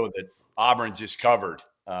the show that Auburn just covered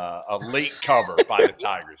a late cover by the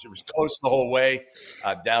Tigers. It was close the whole way.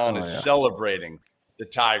 Dallin is celebrating the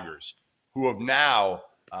Tigers, who have now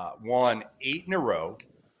won 8 in a row,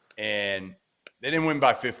 and they didn't win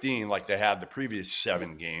by 15 like they had the previous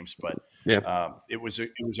 7 games, but it was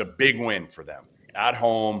a big win for them at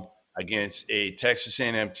home against a Texas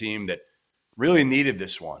A&M team that really needed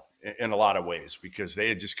this one in a lot of ways because they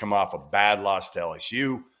had just come off a bad loss to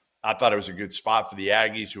LSU. I thought it was a good spot for the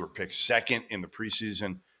Aggies, who were picked second in the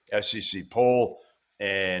preseason SEC poll,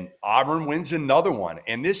 and Auburn wins another one.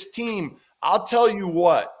 And this team, I'll tell you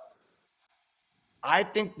what, I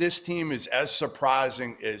think this team is as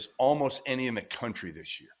surprising as almost any in the country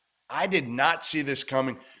this year. I did not see this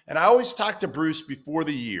coming. And I always talk to Bruce before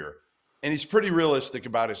the year, and he's pretty realistic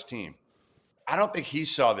about his team. I don't think he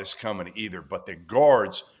saw this coming either, but the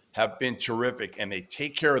guards have been terrific, and they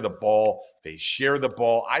take care of the ball. They share the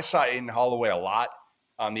ball. I saw Aiden Holloway a lot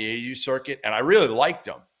on the AU circuit, and I really liked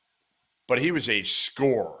him. But he was a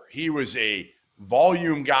scorer. He was a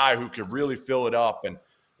volume guy who could really fill it up. And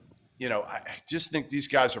I just think these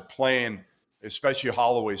guys are playing, especially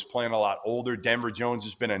Holloway's playing a lot older. Denver Jones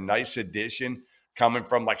has been a nice addition coming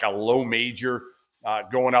from like a low major,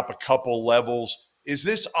 going up a couple levels. Is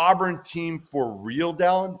this Auburn team for real,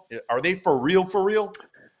 Dallin? Are they for real, for real?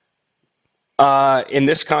 In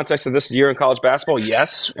this context of this year in college basketball,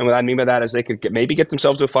 yes. And what I mean by that is they could maybe get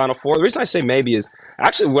themselves to a Final Four. The reason I say maybe is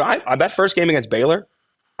actually that first game against Baylor,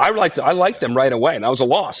 I liked them right away, and that was a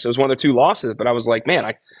loss. It was one of the 2 losses, but I was like, man,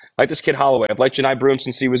 I like this kid Holloway. I've liked Janai Broome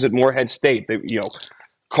since he was at Morehead State.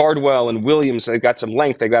 Cardwell and Williams, they got some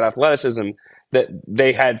length, they got athleticism. That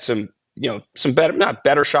they had some better, not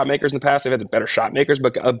better shot makers in the past. They've had some better shot makers,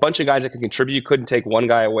 but a bunch of guys that can contribute. You couldn't take one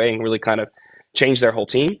guy away and really kind of change their whole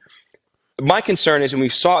team. My concern is when we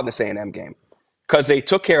saw it in this A&M game, because they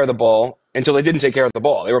took care of the ball until they didn't take care of the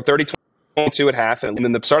ball. They were 30-22 at half, and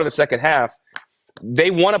in the start of the second half, they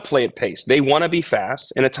want to play at pace. They want to be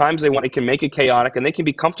fast, and at times they can make it chaotic, and they can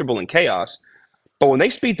be comfortable in chaos. But when they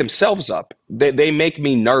speed themselves up, they make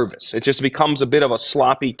me nervous. It just becomes a bit of a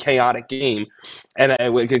sloppy, chaotic game. And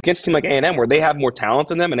against a team like A&M, where they have more talent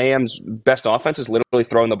than them, and A&M's best offense is literally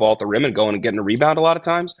throwing the ball at the rim and going and getting a rebound a lot of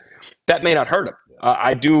times, that may not hurt them. I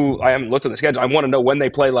haven't looked at the schedule. I want to know when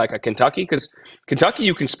they play like a Kentucky, because Kentucky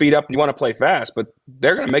you can speed up and you want to play fast, but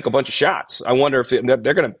they're going to make a bunch of shots. I wonder if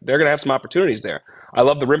they're going to have some opportunities there. I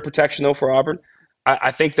love the rim protection though for Auburn.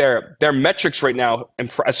 I think their metrics right now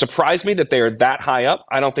surprise me that they are that high up.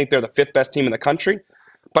 I don't think they're the 5th best team in the country,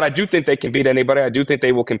 but I do think they can beat anybody. I do think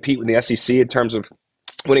they will compete with the SEC in terms of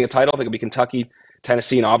winning a title. I think it'll be Kentucky,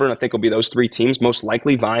 Tennessee, and Auburn. I think it'll be those 3 teams most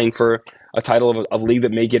likely vying for a title of a league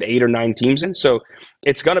that may get 8 or 9 teams in. So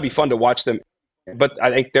it's going to be fun to watch them. But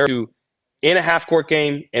I think they're in a half-court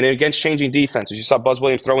game and against changing defenses. You saw Buzz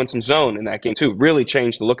Williams throw in some zone in that game too. Really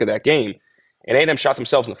changed the look of that game. And A&M shot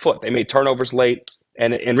themselves in the foot. They made turnovers late,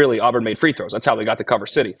 and really Auburn made free throws. That's how they got to Cover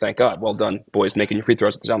City. Thank God. Well done, boys, making your free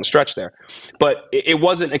throws down the stretch there. But it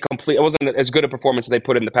wasn't as good a performance as they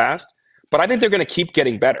put in the past. But I think they're going to keep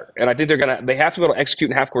getting better. And I think they have to be able to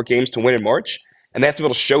execute in half-court games to win in March. And they have to be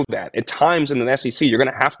able to show that. At times in the SEC, you're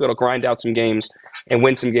going to have to be able to grind out some games and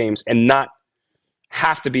win some games and not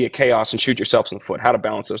have to be a chaos and shoot yourselves in the foot. How to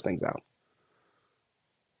balance those things out.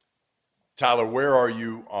 Tyler, where are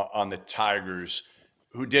you on the Tigers,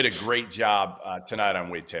 who did a great job tonight on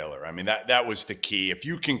Wade Taylor? I mean, that was the key. If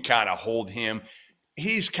you can kind of hold him,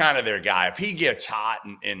 he's kind of their guy. If he gets hot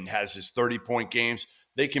and has his 30-point games,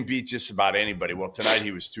 they can beat just about anybody. Well, tonight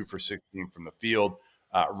he was 2 for 16 from the field,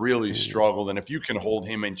 really struggled. And if you can hold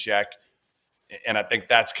him in check, and I think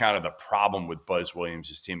that's kind of the problem with Buzz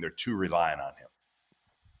Williams' team, they're too reliant on him.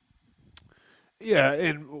 Yeah,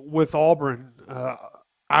 and with Auburn,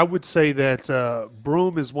 I would say that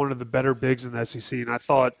Broome is one of the better bigs in the SEC, and I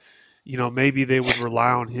thought, maybe they would rely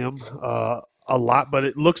on him a lot, but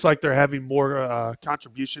it looks like they're having more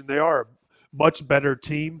contribution. They are a much better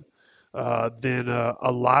team than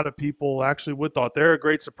a lot of people actually would thought. They're a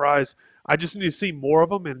great surprise. I just need to see more of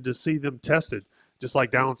them and to see them tested. Just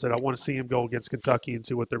like Dallin said, I want to see him go against Kentucky and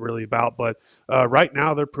see what they're really about. But right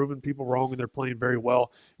now they're proving people wrong and they're playing very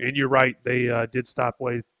well. And you're right, they did stop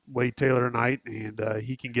Wade Taylor tonight, and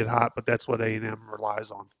he can get hot, but that's what A&M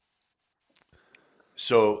relies on.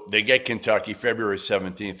 So they get Kentucky February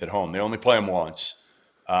 17th at home. They only play them once,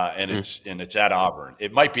 and it's at Auburn.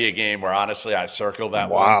 It might be a game where honestly I circle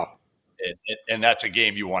that one. and that's a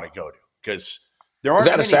game you want to go to because there aren't Is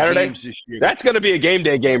that a many Saturday? games this year. That's going to be a game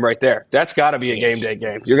day game right there. That's got to be a game day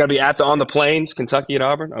game. You're going to be on the plains, Kentucky and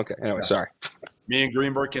Auburn? Okay, anyway, sorry. Me and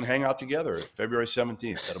Greenberg can hang out together February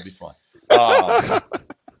 17th. That'll be fun.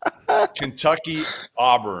 Kentucky,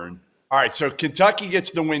 Auburn. All right, so Kentucky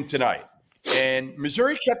gets the win tonight. And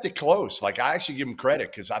Missouri kept it close. Like, I actually give them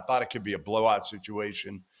credit because I thought it could be a blowout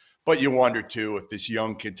situation. But you wonder, too, if this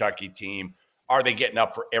young Kentucky team, are they getting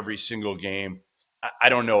up for every single game? I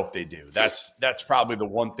don't know if they do. That's probably the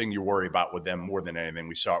one thing you worry about with them more than anything.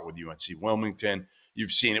 We saw it with UNC Wilmington.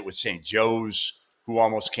 You've seen it with St. Joe's, who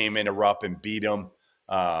almost came in a rough and beat them.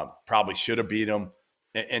 Probably should have beat them.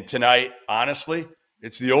 And tonight, honestly,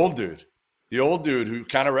 it's the old dude who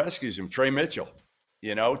kind of rescues him, Trey Mitchell,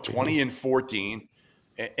 20 and 14.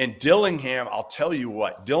 And Dillingham, I'll tell you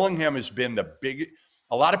what, Dillingham has been the big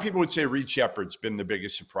 – a lot of people would say Reed Shepherd's been the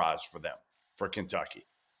biggest surprise for them, for Kentucky.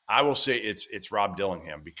 I will say it's Rob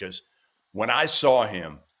Dillingham because when I saw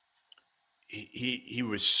him, he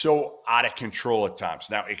was so out of control at times.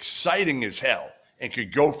 Now, exciting as hell and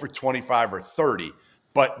could go for 25 or 30.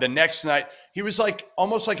 But the next night, he was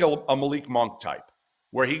almost like a Malik Monk type,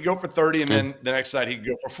 where he'd go for 30 and then the next night he'd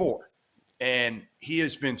go for 4. And he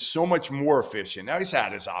has been so much more efficient. Now, he's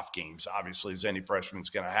had his off games, obviously, as any freshman's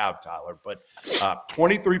going to have, Tyler. But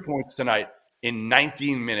 23 points tonight in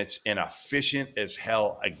 19 minutes and efficient as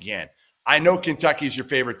hell again. I know Kentucky's your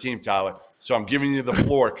favorite team, Tyler, so I'm giving you the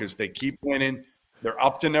floor because they keep winning. They're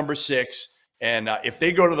up to number 6. And if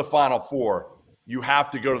they go to the Final Four, you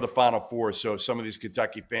have to go to the Final Four so some of these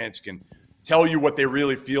Kentucky fans can tell you what they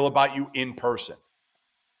really feel about you in person.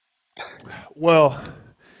 Well,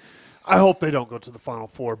 I hope they don't go to the Final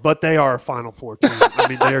Four, but they are a Final Four team. I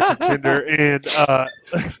mean, they're a contender, and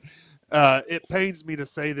it pains me to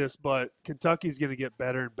say this, but Kentucky's going to get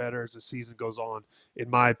better and better as the season goes on, in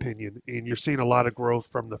my opinion. And you're seeing a lot of growth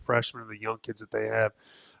from the freshmen and the young kids that they have.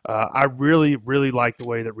 I really, really like the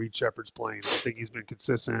way that Reed Shepherd's playing. I think he's been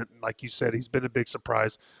consistent. Like you said, he's been a big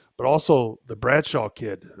surprise. But also the Bradshaw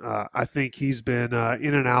kid, I think he's been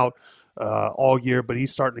in and out all year, but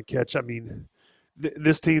he's starting to catch. I mean,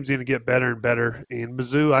 this team's going to get better and better. And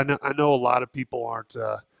Mizzou, I know a lot of people aren't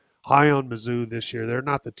high on Mizzou this year. They're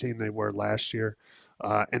not the team they were last year.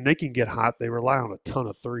 And they can get hot. They rely on a ton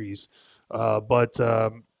of threes. But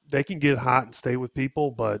they can get hot and stay with people.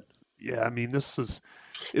 But, yeah, I mean, this is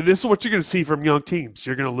what you're going to see from young teams.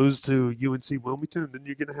 You're going to lose to UNC Wilmington, and then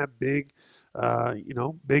you're going to have big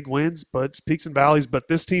wins, but peaks and valleys. But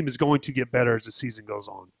this team is going to get better as the season goes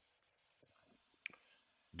on.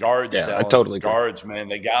 Guards, yeah, I totally agree. Guards, man,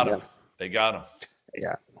 they got him. They got him.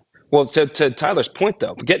 Yeah. Well, to Tyler's point,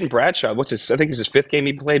 though, getting Bradshaw, I think it's his 5th game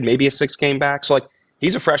he played, maybe a 6th game back. So,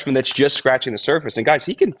 he's a freshman that's just scratching the surface. And, guys,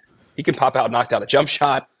 he can pop out and knock down a jump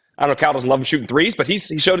shot. I don't know, Cal doesn't love him shooting threes, but he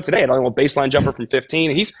showed it today. I don't know, a baseline jumper from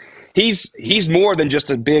 15. He's more than just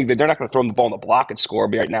a big that they're not going to throw him the ball in the block and score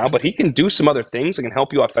right now, but he can do some other things that can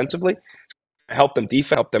help you offensively, help them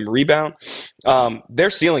defend, help them rebound. Their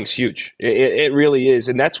ceiling's huge. It really is.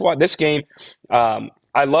 And that's why this game,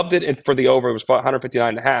 I loved it. And for the over, it was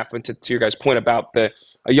 159.5. And to your guys' point about a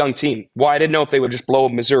young team, why I didn't know if they would just blow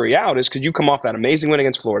Missouri out is because you come off that amazing win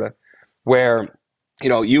against Florida where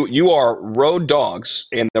you are road dogs,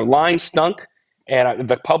 and the line stunk, and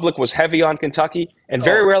the public was heavy on Kentucky, and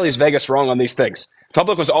very rarely is Vegas wrong on these things.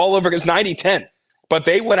 Public was all over. It was 90-10. But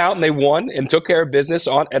they went out and they won and took care of business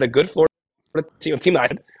at a good Florida team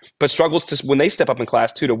that but struggles to when they step up in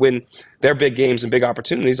Class 2 to win their big games and big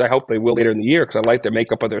opportunities. I hope they will later in the year because I like their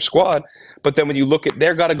makeup of their squad. But then when you look at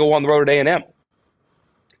they're got to go on the road at A&M.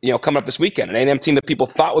 Coming up this weekend, an A&M team that people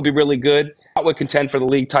thought would be really good, thought would contend for the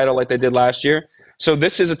league title like they did last year. So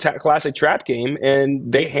this is a classic trap game,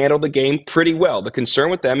 and they handle the game pretty well. The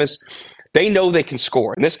concern with them is they know they can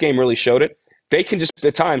score, and this game really showed it. They can just,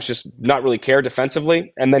 at times, just not really care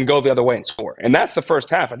defensively and then go the other way and score. And that's the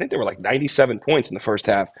first half. I think they were 97 points in the first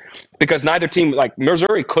half because neither team,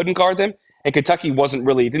 Missouri couldn't guard them, and Kentucky it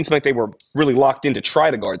didn't seem like they were really locked in to try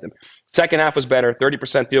to guard them. Second half was better,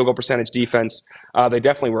 30% field goal percentage defense. They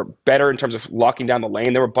definitely were better in terms of locking down the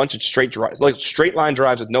lane. There were a bunch of straight line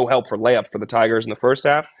drives with no help for layup for the Tigers in the first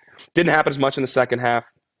half. Didn't happen as much in the second half.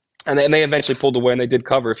 And then they eventually pulled away, and they did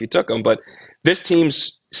cover if you took them. But this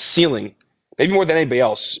team's ceiling, maybe more than anybody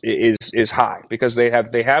else, is high because they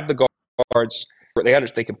have the guards.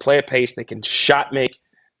 They can play a pace. They can shot make.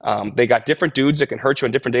 They got different dudes that can hurt you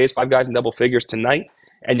on different days. 5 guys in double figures tonight.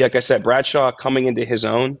 And like I said, Bradshaw coming into his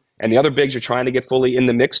own, and the other bigs are trying to get fully in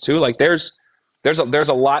the mix too. There's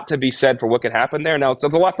a lot to be said for what could happen there. Now, it's a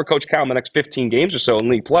lot for Coach Cal in the next 15 games or so in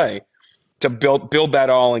league play. to build that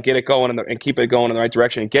all and get it going and keep it going in the right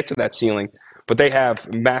direction and get to that ceiling. But they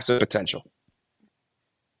have massive potential.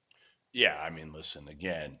 Yeah, I mean, listen,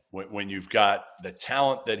 again, when you've got the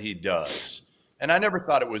talent that he does, and I never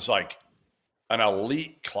thought it was like an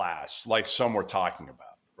elite class like some were talking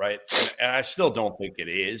about, right? And I still don't think it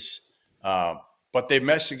is. But they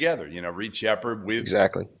meshed together, Reed Shepard with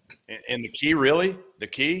exactly. And the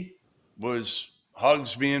key was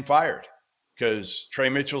Huggs being fired because Trey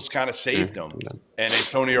Mitchell's kind of saved him, and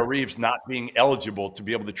Antonio Reeves not being eligible to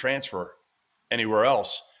be able to transfer anywhere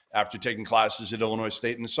else after taking classes at Illinois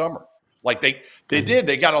State in the summer. Like they did.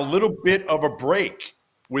 They got a little bit of a break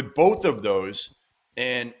with both of those.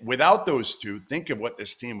 And without those two, think of what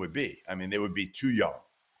this team would be. I mean, they would be too young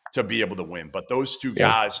to be able to win. But those two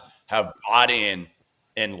guys have bought in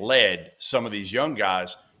and led some of these young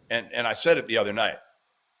guys. And I said it the other night.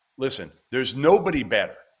 Listen, there's nobody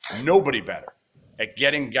better at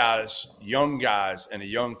getting guys, young guys, and a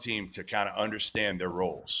young team to kind of understand their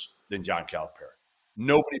roles than John Calipari.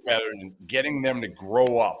 Nobody better than getting them to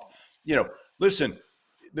grow up. Listen,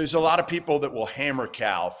 there's a lot of people that will hammer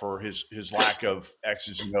Cal for his lack of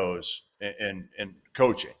X's and O's and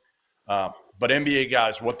coaching. But NBA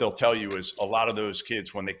guys, what they'll tell you is a lot of those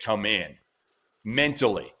kids, when they come in,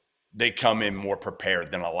 mentally, they come in more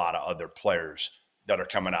prepared than a lot of other players that are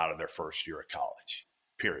coming out of their first year of college,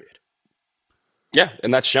 period. Yeah,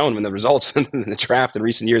 and that's shown in the results in the draft in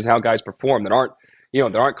recent years and how guys perform that aren't,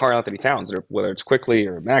 there aren't Karl Anthony Towns, whether it's Quickly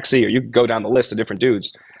or Maxey, or you go down the list of different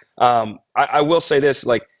dudes. I will say this,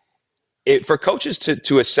 for coaches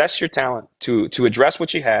to assess your talent, to address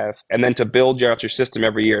what you have, and then to build out your system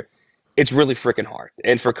every year, it's really freaking hard.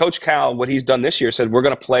 And for Coach Cal, what he's done this year said, we're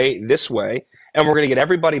going to play this way, and we're going to get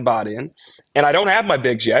everybody bought in. And I don't have my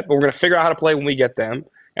bigs yet, but we're going to figure out how to play when we get them,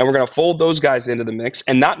 and we're going to fold those guys into the mix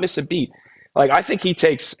and not miss a beat. I think he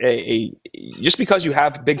takes just because you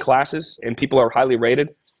have big classes and people are highly rated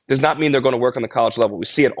does not mean they're going to work on the college level. We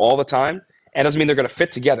see it all the time. And doesn't mean they're going to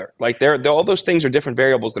fit together. All those things are different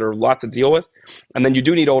variables that are a lot to deal with. And then you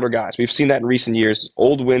do need older guys. We've seen that in recent years.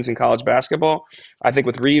 Old wins in college basketball. I think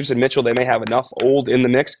with Reeves and Mitchell, they may have enough old in the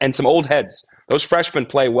mix and some old heads. Those freshmen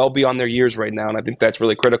play well beyond their years right now, and I think that's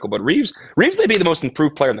really critical. But Reeves may be the most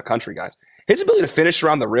improved player in the country, guys. His ability to finish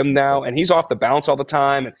around the rim now, and he's off the bounce all the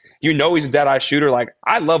time. And he's a dead-eye shooter.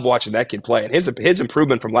 I love watching that kid play. And his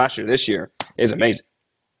improvement from last year to this year is amazing.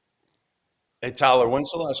 Hey, Tyler,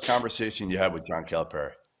 when's the last conversation you had with John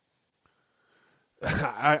Calipari?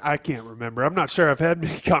 I can't remember. I'm not sure I've had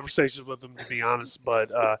many conversations with him, to be honest.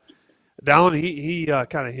 But Dallin, he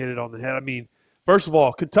kind of hit it on the head. I mean, first of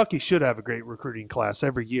all, Kentucky should have a great recruiting class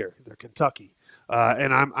every year. They're Kentucky.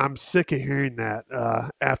 And I'm sick of hearing that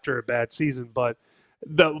after a bad season. But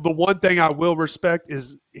the one thing I will respect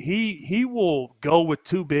is he will go with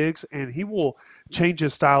two bigs, and he will change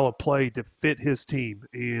his style of play to fit his team.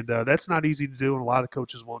 And that's not easy to do, and a lot of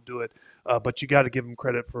coaches won't do it. But you got to give him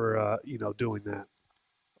credit for doing that.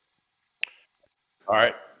 All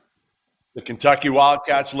right. The Kentucky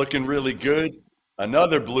Wildcats looking really good.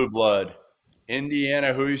 Another blue blood.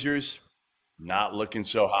 Indiana Hoosiers not looking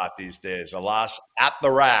so hot these days. A loss at the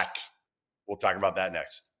rack. We'll talk about that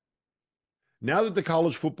next. Now that the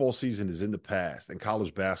college football season is in the past and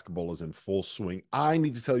college basketball is in full swing, I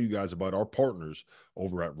need to tell you guys about our partners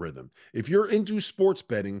over at Rhythm. If you're into sports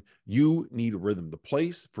betting, you need Rhythm, the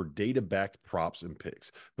place for data-backed props and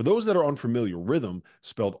picks. For those that are unfamiliar, Rhythm,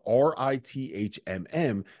 spelled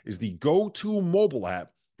RITHMM, is the go-to mobile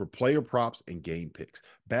app for player props and game picks,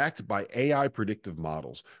 backed by AI predictive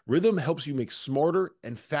models. Rhythm helps you make smarter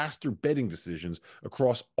and faster betting decisions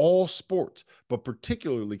across all sports, but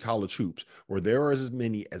particularly college hoops, where there are as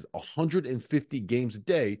many as 150 games a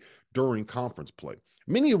day during conference play,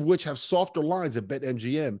 many of which have softer lines at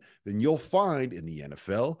BetMGM than you'll find in the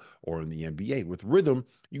NFL or in the NBA. With Rhythm,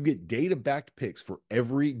 you get data-backed picks for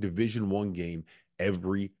every Division I game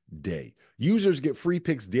every day. Users get free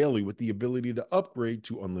picks daily with the ability to upgrade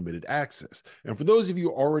to unlimited access. And for those of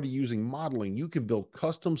you already using modeling, you can build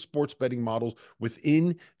custom sports betting models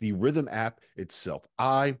within the Rhythm app itself.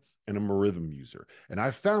 I am a Rhythm user, and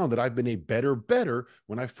I've found that I've been a better bettor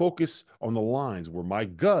when I focus on the lines where my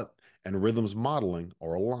gut and Rhythm's modeling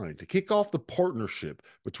are aligned. To kick off the partnership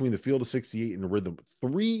between the Field of 68 and Rhythm,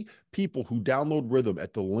 3 people who download Rhythm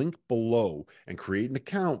at the link below and create an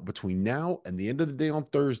account between now and the end of the day on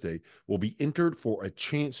Thursday will be entered for a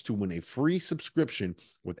chance to win a free subscription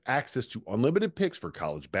with access to unlimited picks for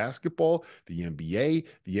college basketball, the NBA,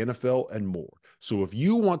 the NFL, and more. So if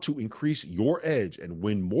you want to increase your edge and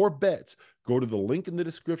win more bets, go to the link in the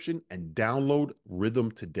description and download Rhythm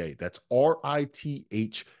today. That's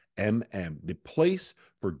RITHMM. the place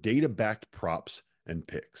for data-backed props and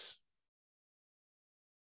picks.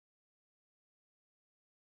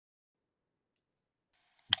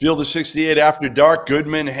 Field of 68 after dark.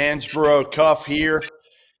 Goodman, Hansborough, Cuff here.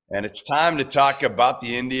 And it's time to talk about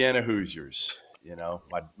the Indiana Hoosiers. You know,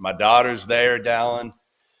 my daughter's there, Dallin.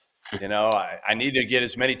 You know, I need to get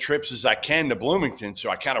as many trips as I can to Bloomington, so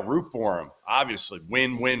I kind of root for them. Obviously,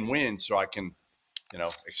 win, so I can, you know,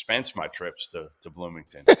 expense my trips to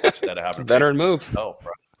Bloomington instead of having a veteran move. Oh,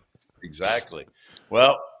 right. Exactly.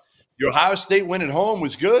 Well, the Ohio State win at home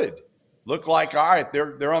was good. Looked like, all right,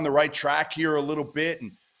 they're on the right track here a little bit.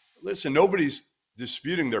 And listen, nobody's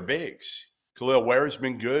disputing their bigs. Khalil Ware's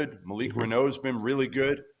been good. Malik Renault's been really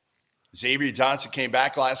good. Xavier Johnson came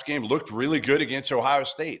back last game, looked really good against Ohio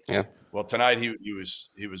State. Yeah. Well, tonight he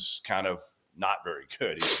was kind of not very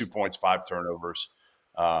good. He's 2 points, 5 turnovers.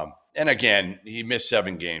 And again, he missed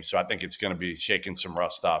 7 games, so I think it's going to be shaking some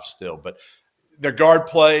rust off still. But their guard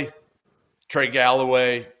play, Trey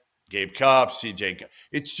Galloway, Gabe Cupp, CJ,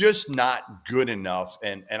 it's just not good enough.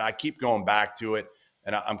 And I keep going back to it,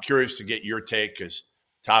 and I'm curious to get your take because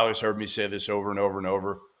Tyler's heard me say this over and over and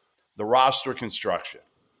over. The roster construction,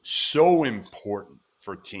 so important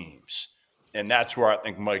for teams. And that's where I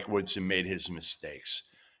think Mike Woodson made his mistakes.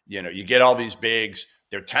 You know, you get all these bigs.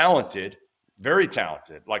 They're talented, very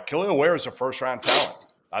talented. Like Khalil Ware is a first-round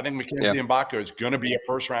talent. I think Mackenzie Mbaka is going to be a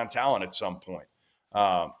first-round talent at some point.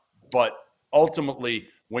 But ultimately,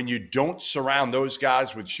 when you don't surround those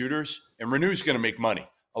guys with shooters, and Renew's going to make money,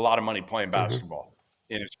 a lot of money playing basketball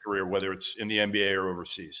in his career, whether it's in the NBA or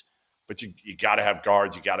overseas. But you got to have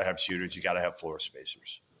guards, you got to have shooters, you got to have floor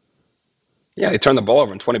spacers. Yeah, they turn the ball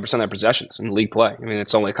over in 20% of their possessions in league play. I mean,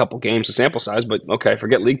 it's only a couple games of sample size, but okay,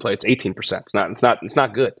 forget league play. It's 18%. It's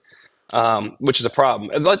not good, which is a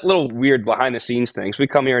problem. It's like little weird behind the scenes things. We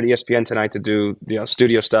come here at ESPN tonight to do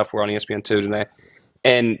studio stuff. We're on ESPN2 today,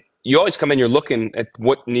 and you always come in. You're looking at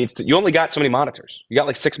what needs to. You only got so many monitors. You got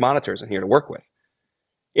like 6 monitors in here to work with.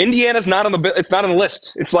 Indiana's not on the. It's not on the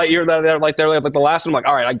list. It's like they're like the last one. I'm like,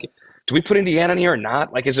 all right, do we put Indiana in here or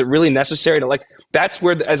not? Like, is it really necessary to like? That's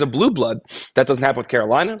where, as a blue blood, that doesn't happen with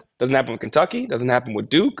Carolina. Doesn't happen with Kentucky. Doesn't happen with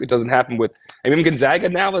Duke. It doesn't happen with even Gonzaga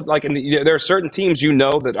now. That like, there are certain teams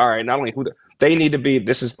that all right, not only who they need to be.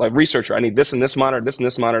 This is like researcher. I need this and this monitor. This and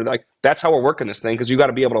this monitor. Like that's how we're working this thing because you got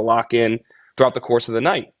to be able to lock in throughout the course of the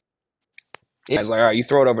night. It's like all right, you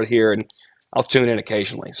throw it over here and I'll tune in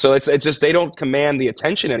occasionally. So it's just they don't command the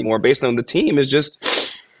attention anymore based on the team. Is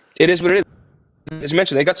just it is what it is. As you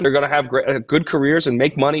mentioned, they're going to have good careers and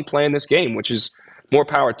make money playing this game, which is more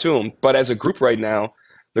power to them. But as a group right now,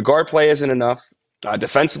 the guard play isn't enough.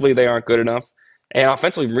 Defensively, they aren't good enough. And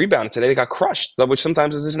offensively, rebounding today, they got crushed, which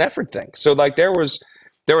sometimes is an effort thing. So like there were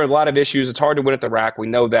a lot of issues. It's hard to win at the rack. We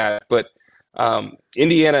know that. But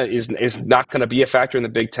Indiana is not going to be a factor in the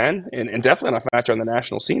Big Ten and definitely not a factor on the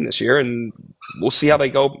national scene this year. And we'll see how they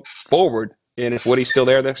go forward and if Woody's still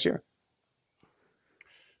there next year.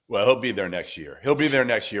 Well, he'll be there next year. He'll be there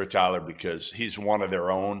next year, Tyler, because he's one of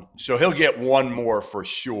their own. So he'll get one more for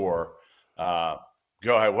sure. Go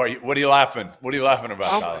ahead. What are you laughing? What are you laughing about,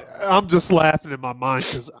 Tyler? I'm just laughing in my mind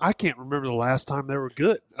because I can't remember the last time they were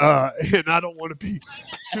good. And I don't want to be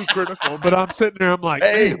too critical, but I'm sitting there. I'm like,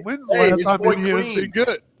 man, when's the last time Indiana's been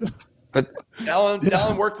good? But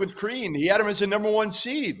Allen worked with Crean. He had him as a number 1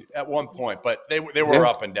 seed at one point, but they were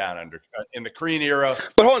up and down in the Crean era.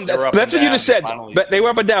 But hold on, that's what you just said. But they were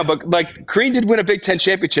up and down. But like Crean did win a Big Ten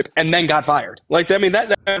championship and then got fired. Like I mean,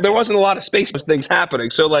 that there wasn't a lot of space for things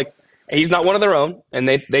happening. So like he's not one of their own, and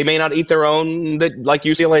they may not eat their own like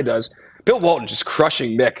UCLA does. Bill Walton just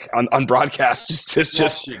crushing Mick on broadcast,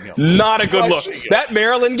 just not a good look. That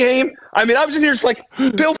Maryland game, I mean, I was just like,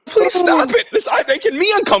 Bill, please stop it. It's making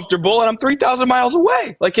me uncomfortable, and I'm 3,000 miles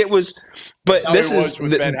away. Like it was, but this is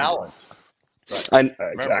with Ben Allen. Right.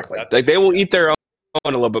 Exactly. Like they will eat their own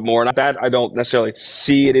a little bit more. Not that I don't necessarily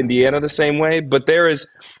see it Indiana the same way, but there is,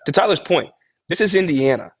 to Tyler's point, this is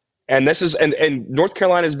Indiana. And this is and North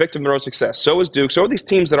Carolina is victim to their own success. So is Duke. So are these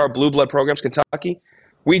teams that are blue blood programs, Kentucky.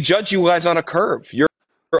 We judge you guys on a curve. You're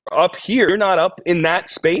up here. You're not up in that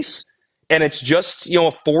space, and it's just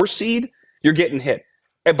a 4 seed. You're getting hit.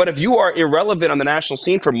 But if you are irrelevant on the national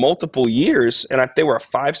scene for multiple years, and they were a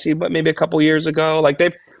 5 seed, but maybe a couple years ago, like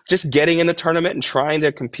they've just getting in the tournament and trying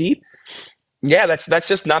to compete. Yeah, that's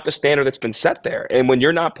just not the standard that's been set there. And when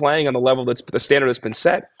you're not playing on the level that's the standard that's been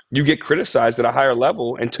set, you get criticized at a higher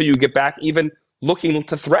level until you get back even looking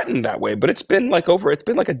to threaten that way. But it's been like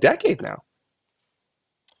a decade now.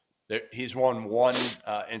 He's won one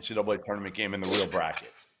NCAA tournament game in the real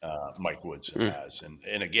bracket, Mike Woodson has.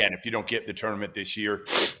 And again, if you don't get the tournament this year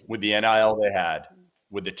with the NIL they had,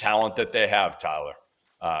 with the talent that they have, Tyler,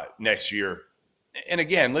 next year. And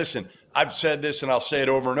again, listen, I've said this and I'll say it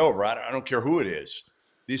over and over. I don't care who it is.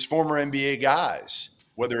 These former NBA guys,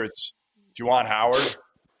 whether it's Juwan Howard,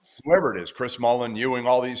 whoever it is, Chris Mullen, Ewing,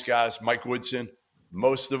 all these guys, Mike Woodson,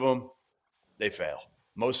 most of them, they fail.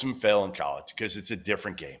 Most of them fail in college because it's a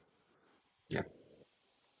different game. Yeah.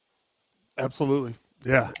 Absolutely.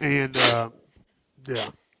 Yeah. And, yeah,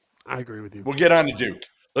 I agree with you. We'll get on to Duke.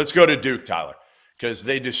 Let's go to Duke, Tyler, because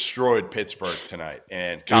they destroyed Pittsburgh tonight.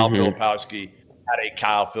 And Kyle Filipowski had a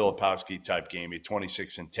Kyle Filipowski type game. He had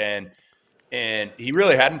 26-10. And he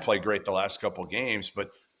really hadn't played great the last couple of games,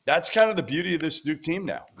 but that's kind of the beauty of this Duke team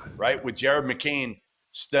now, right? With Jared McCain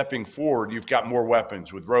stepping forward, you've got more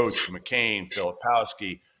weapons with Roach, McCain,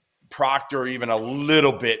 Filipowski, Proctor even a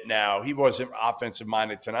little bit now. He wasn't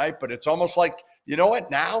offensive-minded tonight, but it's almost like, you know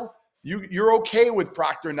what, now you're okay with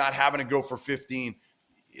Proctor not having to go for 15.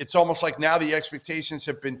 It's almost like now the expectations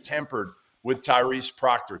have been tempered with Tyrese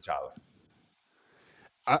Proctor, Tyler.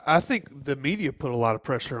 I think the media put a lot of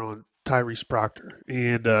pressure on Tyrese Proctor,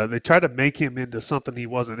 and they tried to make him into something he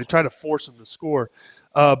wasn't. They tried to force him to score.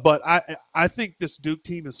 But I think this Duke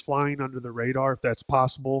team is flying under the radar, if that's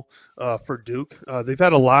possible, for Duke. They've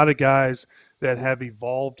had a lot of guys that have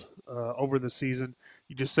evolved over the season.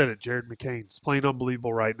 You just said it, Jared McCain is playing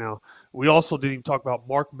unbelievable right now. We also didn't even talk about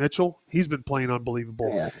Mark Mitchell. He's been playing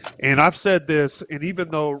unbelievable. Yeah. And I've said this, and even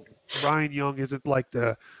though Ryan Young isn't like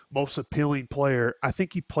the most appealing player, I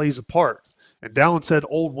think he plays a part. And Dallin said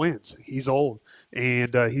old wins. He's old.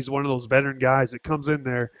 And he's one of those veteran guys that comes in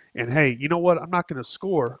there and, hey, you know what? I'm not going to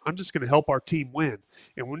score. I'm just going to help our team win.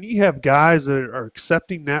 And when you have guys that are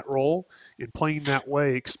accepting that role and playing that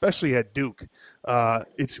way, especially at Duke,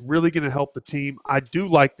 it's really going to help the team. I do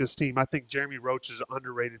like this team. I think Jeremy Roach is an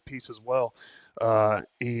underrated piece as well.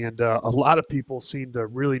 And a lot of people seem to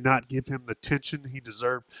really not give him the attention he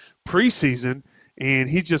deserved preseason. And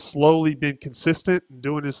he's just slowly been consistent and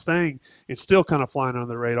doing his thing and still kind of flying under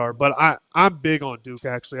the radar. But I'm big on Duke,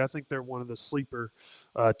 actually. I think they're one of the sleeper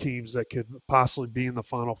teams that could possibly be in the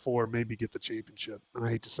Final Four, maybe get the championship. And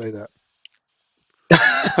I hate to say that.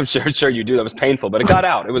 I'm sure you do. That was painful, but it got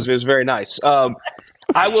out. It was very nice.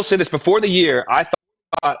 I will say this. Before the year, I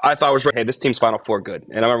thought I was ready. Hey, this team's Final Four good.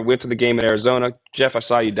 And I remember we went to the game in Arizona. Jeff, I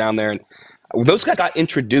saw you down there. And those guys got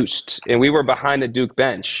introduced, and we were behind the Duke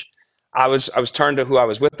bench. I was turned to who I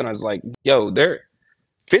was with, and I was like, yo, they're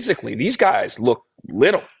physically, these guys look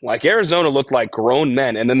little. Like Arizona looked like grown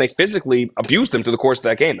men, and then they physically abused them through the course of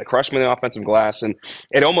that game. They crushed them in the offensive glass, and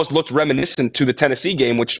it almost looked reminiscent to the Tennessee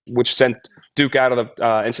game, which sent Duke out of the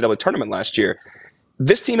NCAA tournament last year.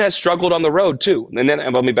 This team has struggled on the road too. And then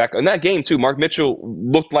let me back in that game too. Mark Mitchell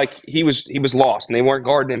looked like he was lost, and they weren't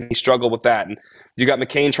guarding him. He struggled with that, and you got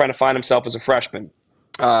McCain trying to find himself as a freshman.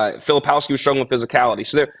 Filipowski was struggling with physicality.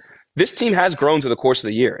 So this team has grown through the course of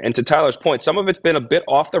the year. And to Tyler's point, some of it's been a bit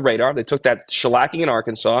off the radar. They took that shellacking in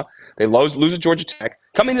Arkansas. They lose at Georgia Tech.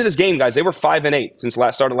 Coming into this game, guys, they were 5-8 since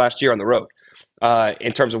started last year on the road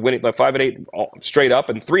in terms of winning, like 5-8 straight up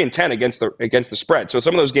and 3-10 against the spread. So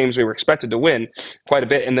some of those games we were expected to win quite a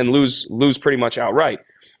bit and then lose pretty much outright.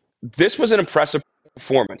 This was an impressive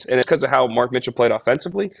performance, and it's because of how Mark Mitchell played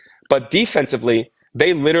offensively. But defensively,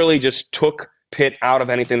 they literally just took Pitt out of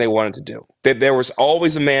anything they wanted to do. There was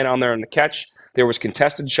always a man on there in the catch. There was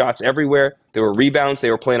contested shots everywhere. There were rebounds. They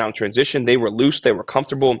were playing out in transition. They were loose. They were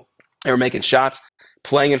comfortable. They were making shots,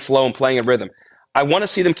 playing in flow and playing in rhythm. I want to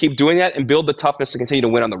see them keep doing that and build the toughness to continue to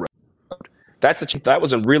win on the road. That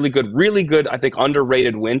was a really good, I think,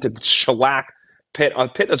 underrated win to shellac Pitt.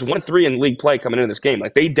 Pitt is 1-3 in league play coming into this game.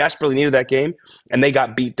 Like, they desperately needed that game, and they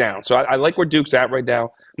got beat down. So I like where Duke's at right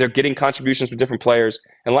now. They're getting contributions from different players.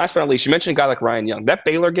 And last but not least, you mentioned a guy like Ryan Young. That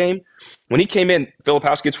Baylor game, when he came in,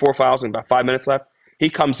 Filipowski gets 4 fouls and about 5 minutes left. He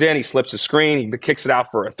comes in, he slips a screen, he kicks it out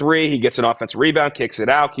for a 3, he gets an offensive rebound, kicks it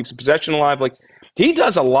out, keeps the possession alive. Like, he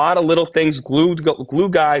does a lot of little things, glue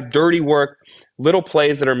guy, dirty work, little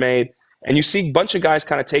plays that are made. And you see a bunch of guys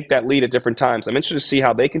kind of take that lead at different times. I'm interested to see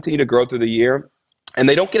how they continue to grow through the year. And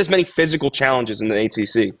they don't get as many physical challenges in the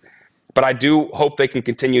ACC. But I do hope they can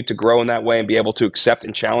continue to grow in that way and be able to accept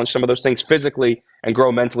and challenge some of those things physically and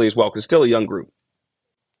grow mentally as well, because it's still a young group.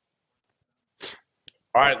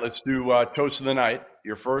 All right, let's do Toast of the Night.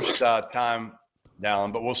 Your first time,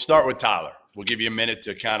 Dallin, but we'll start with Tyler. We'll give you a minute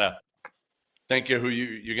to kind of think of who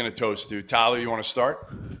you're going to toast to. Tyler, you want to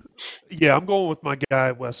start? Yeah, I'm going with my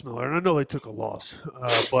guy, Wes Miller. And I know they took a loss,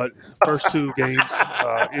 but first 2 games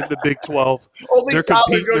in the Big 12, they're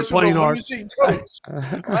competing, they're playing hard.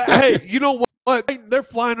 Hey, you know what? They're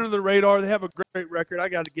flying under the radar. They have a great record. I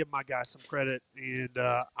got to give my guy some credit, and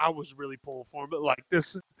I was really pulling for him. But like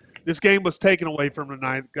this, this game was taken away from him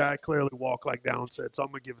tonight. The guy clearly walked like Downset, so I'm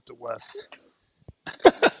going to give it to Wes.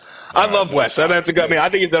 I love Wes. That's a good. I mean, I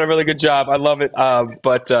think he's done a really good job. I love it.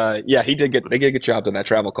 Yeah, they did a good job on that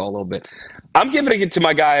travel call a little bit. I'm giving it to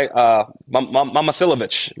my guy,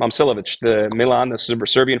 Momcilovic, the Milan, the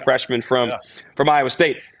Serbian freshman from Iowa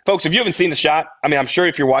State. Folks, if you haven't seen the shot, I mean, I'm sure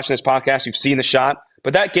if you're watching this podcast, you've seen the shot.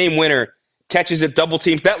 But that game winner catches it double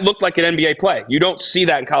team. That looked like an NBA play. You don't see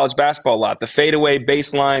that in college basketball a lot. The fadeaway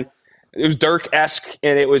baseline. It was Dirk-esque,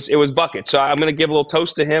 and it was bucket. So I'm going to give a little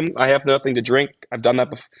toast to him. I have nothing to drink. I've done that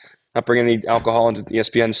before. Not bringing any alcohol into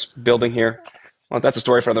ESPN's building here. Well, that's a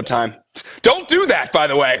story for another time. Don't do that, by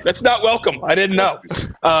the way. That's not welcome. I didn't know.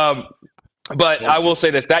 But I will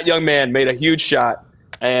say this. That young man made a huge shot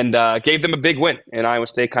and gave them a big win. And Iowa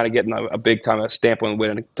State kind of getting a big-time stamp on the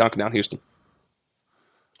win and dunking down Houston.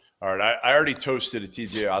 All right, I already toasted a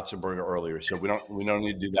TJ Otzelberger earlier, so we don't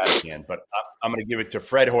need to do that again. But I'm going to give it to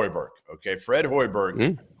Fred Hoiberg. Okay, Fred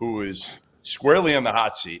Hoiberg, who is squarely on the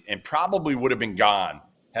hot seat and probably would have been gone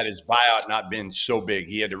had his buyout not been so big.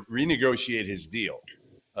 He had to renegotiate his deal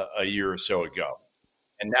a year or so ago,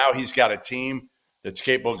 and now he's got a team that's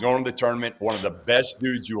capable of going to the tournament. One of the best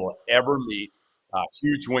dudes you will ever meet.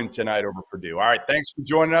 Huge win tonight over Purdue. All right, thanks for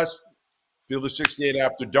joining us. Field of 68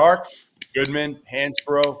 After Dark. Goodman,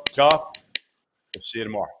 Hansbrough, Cuff. We'll see you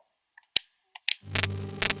tomorrow.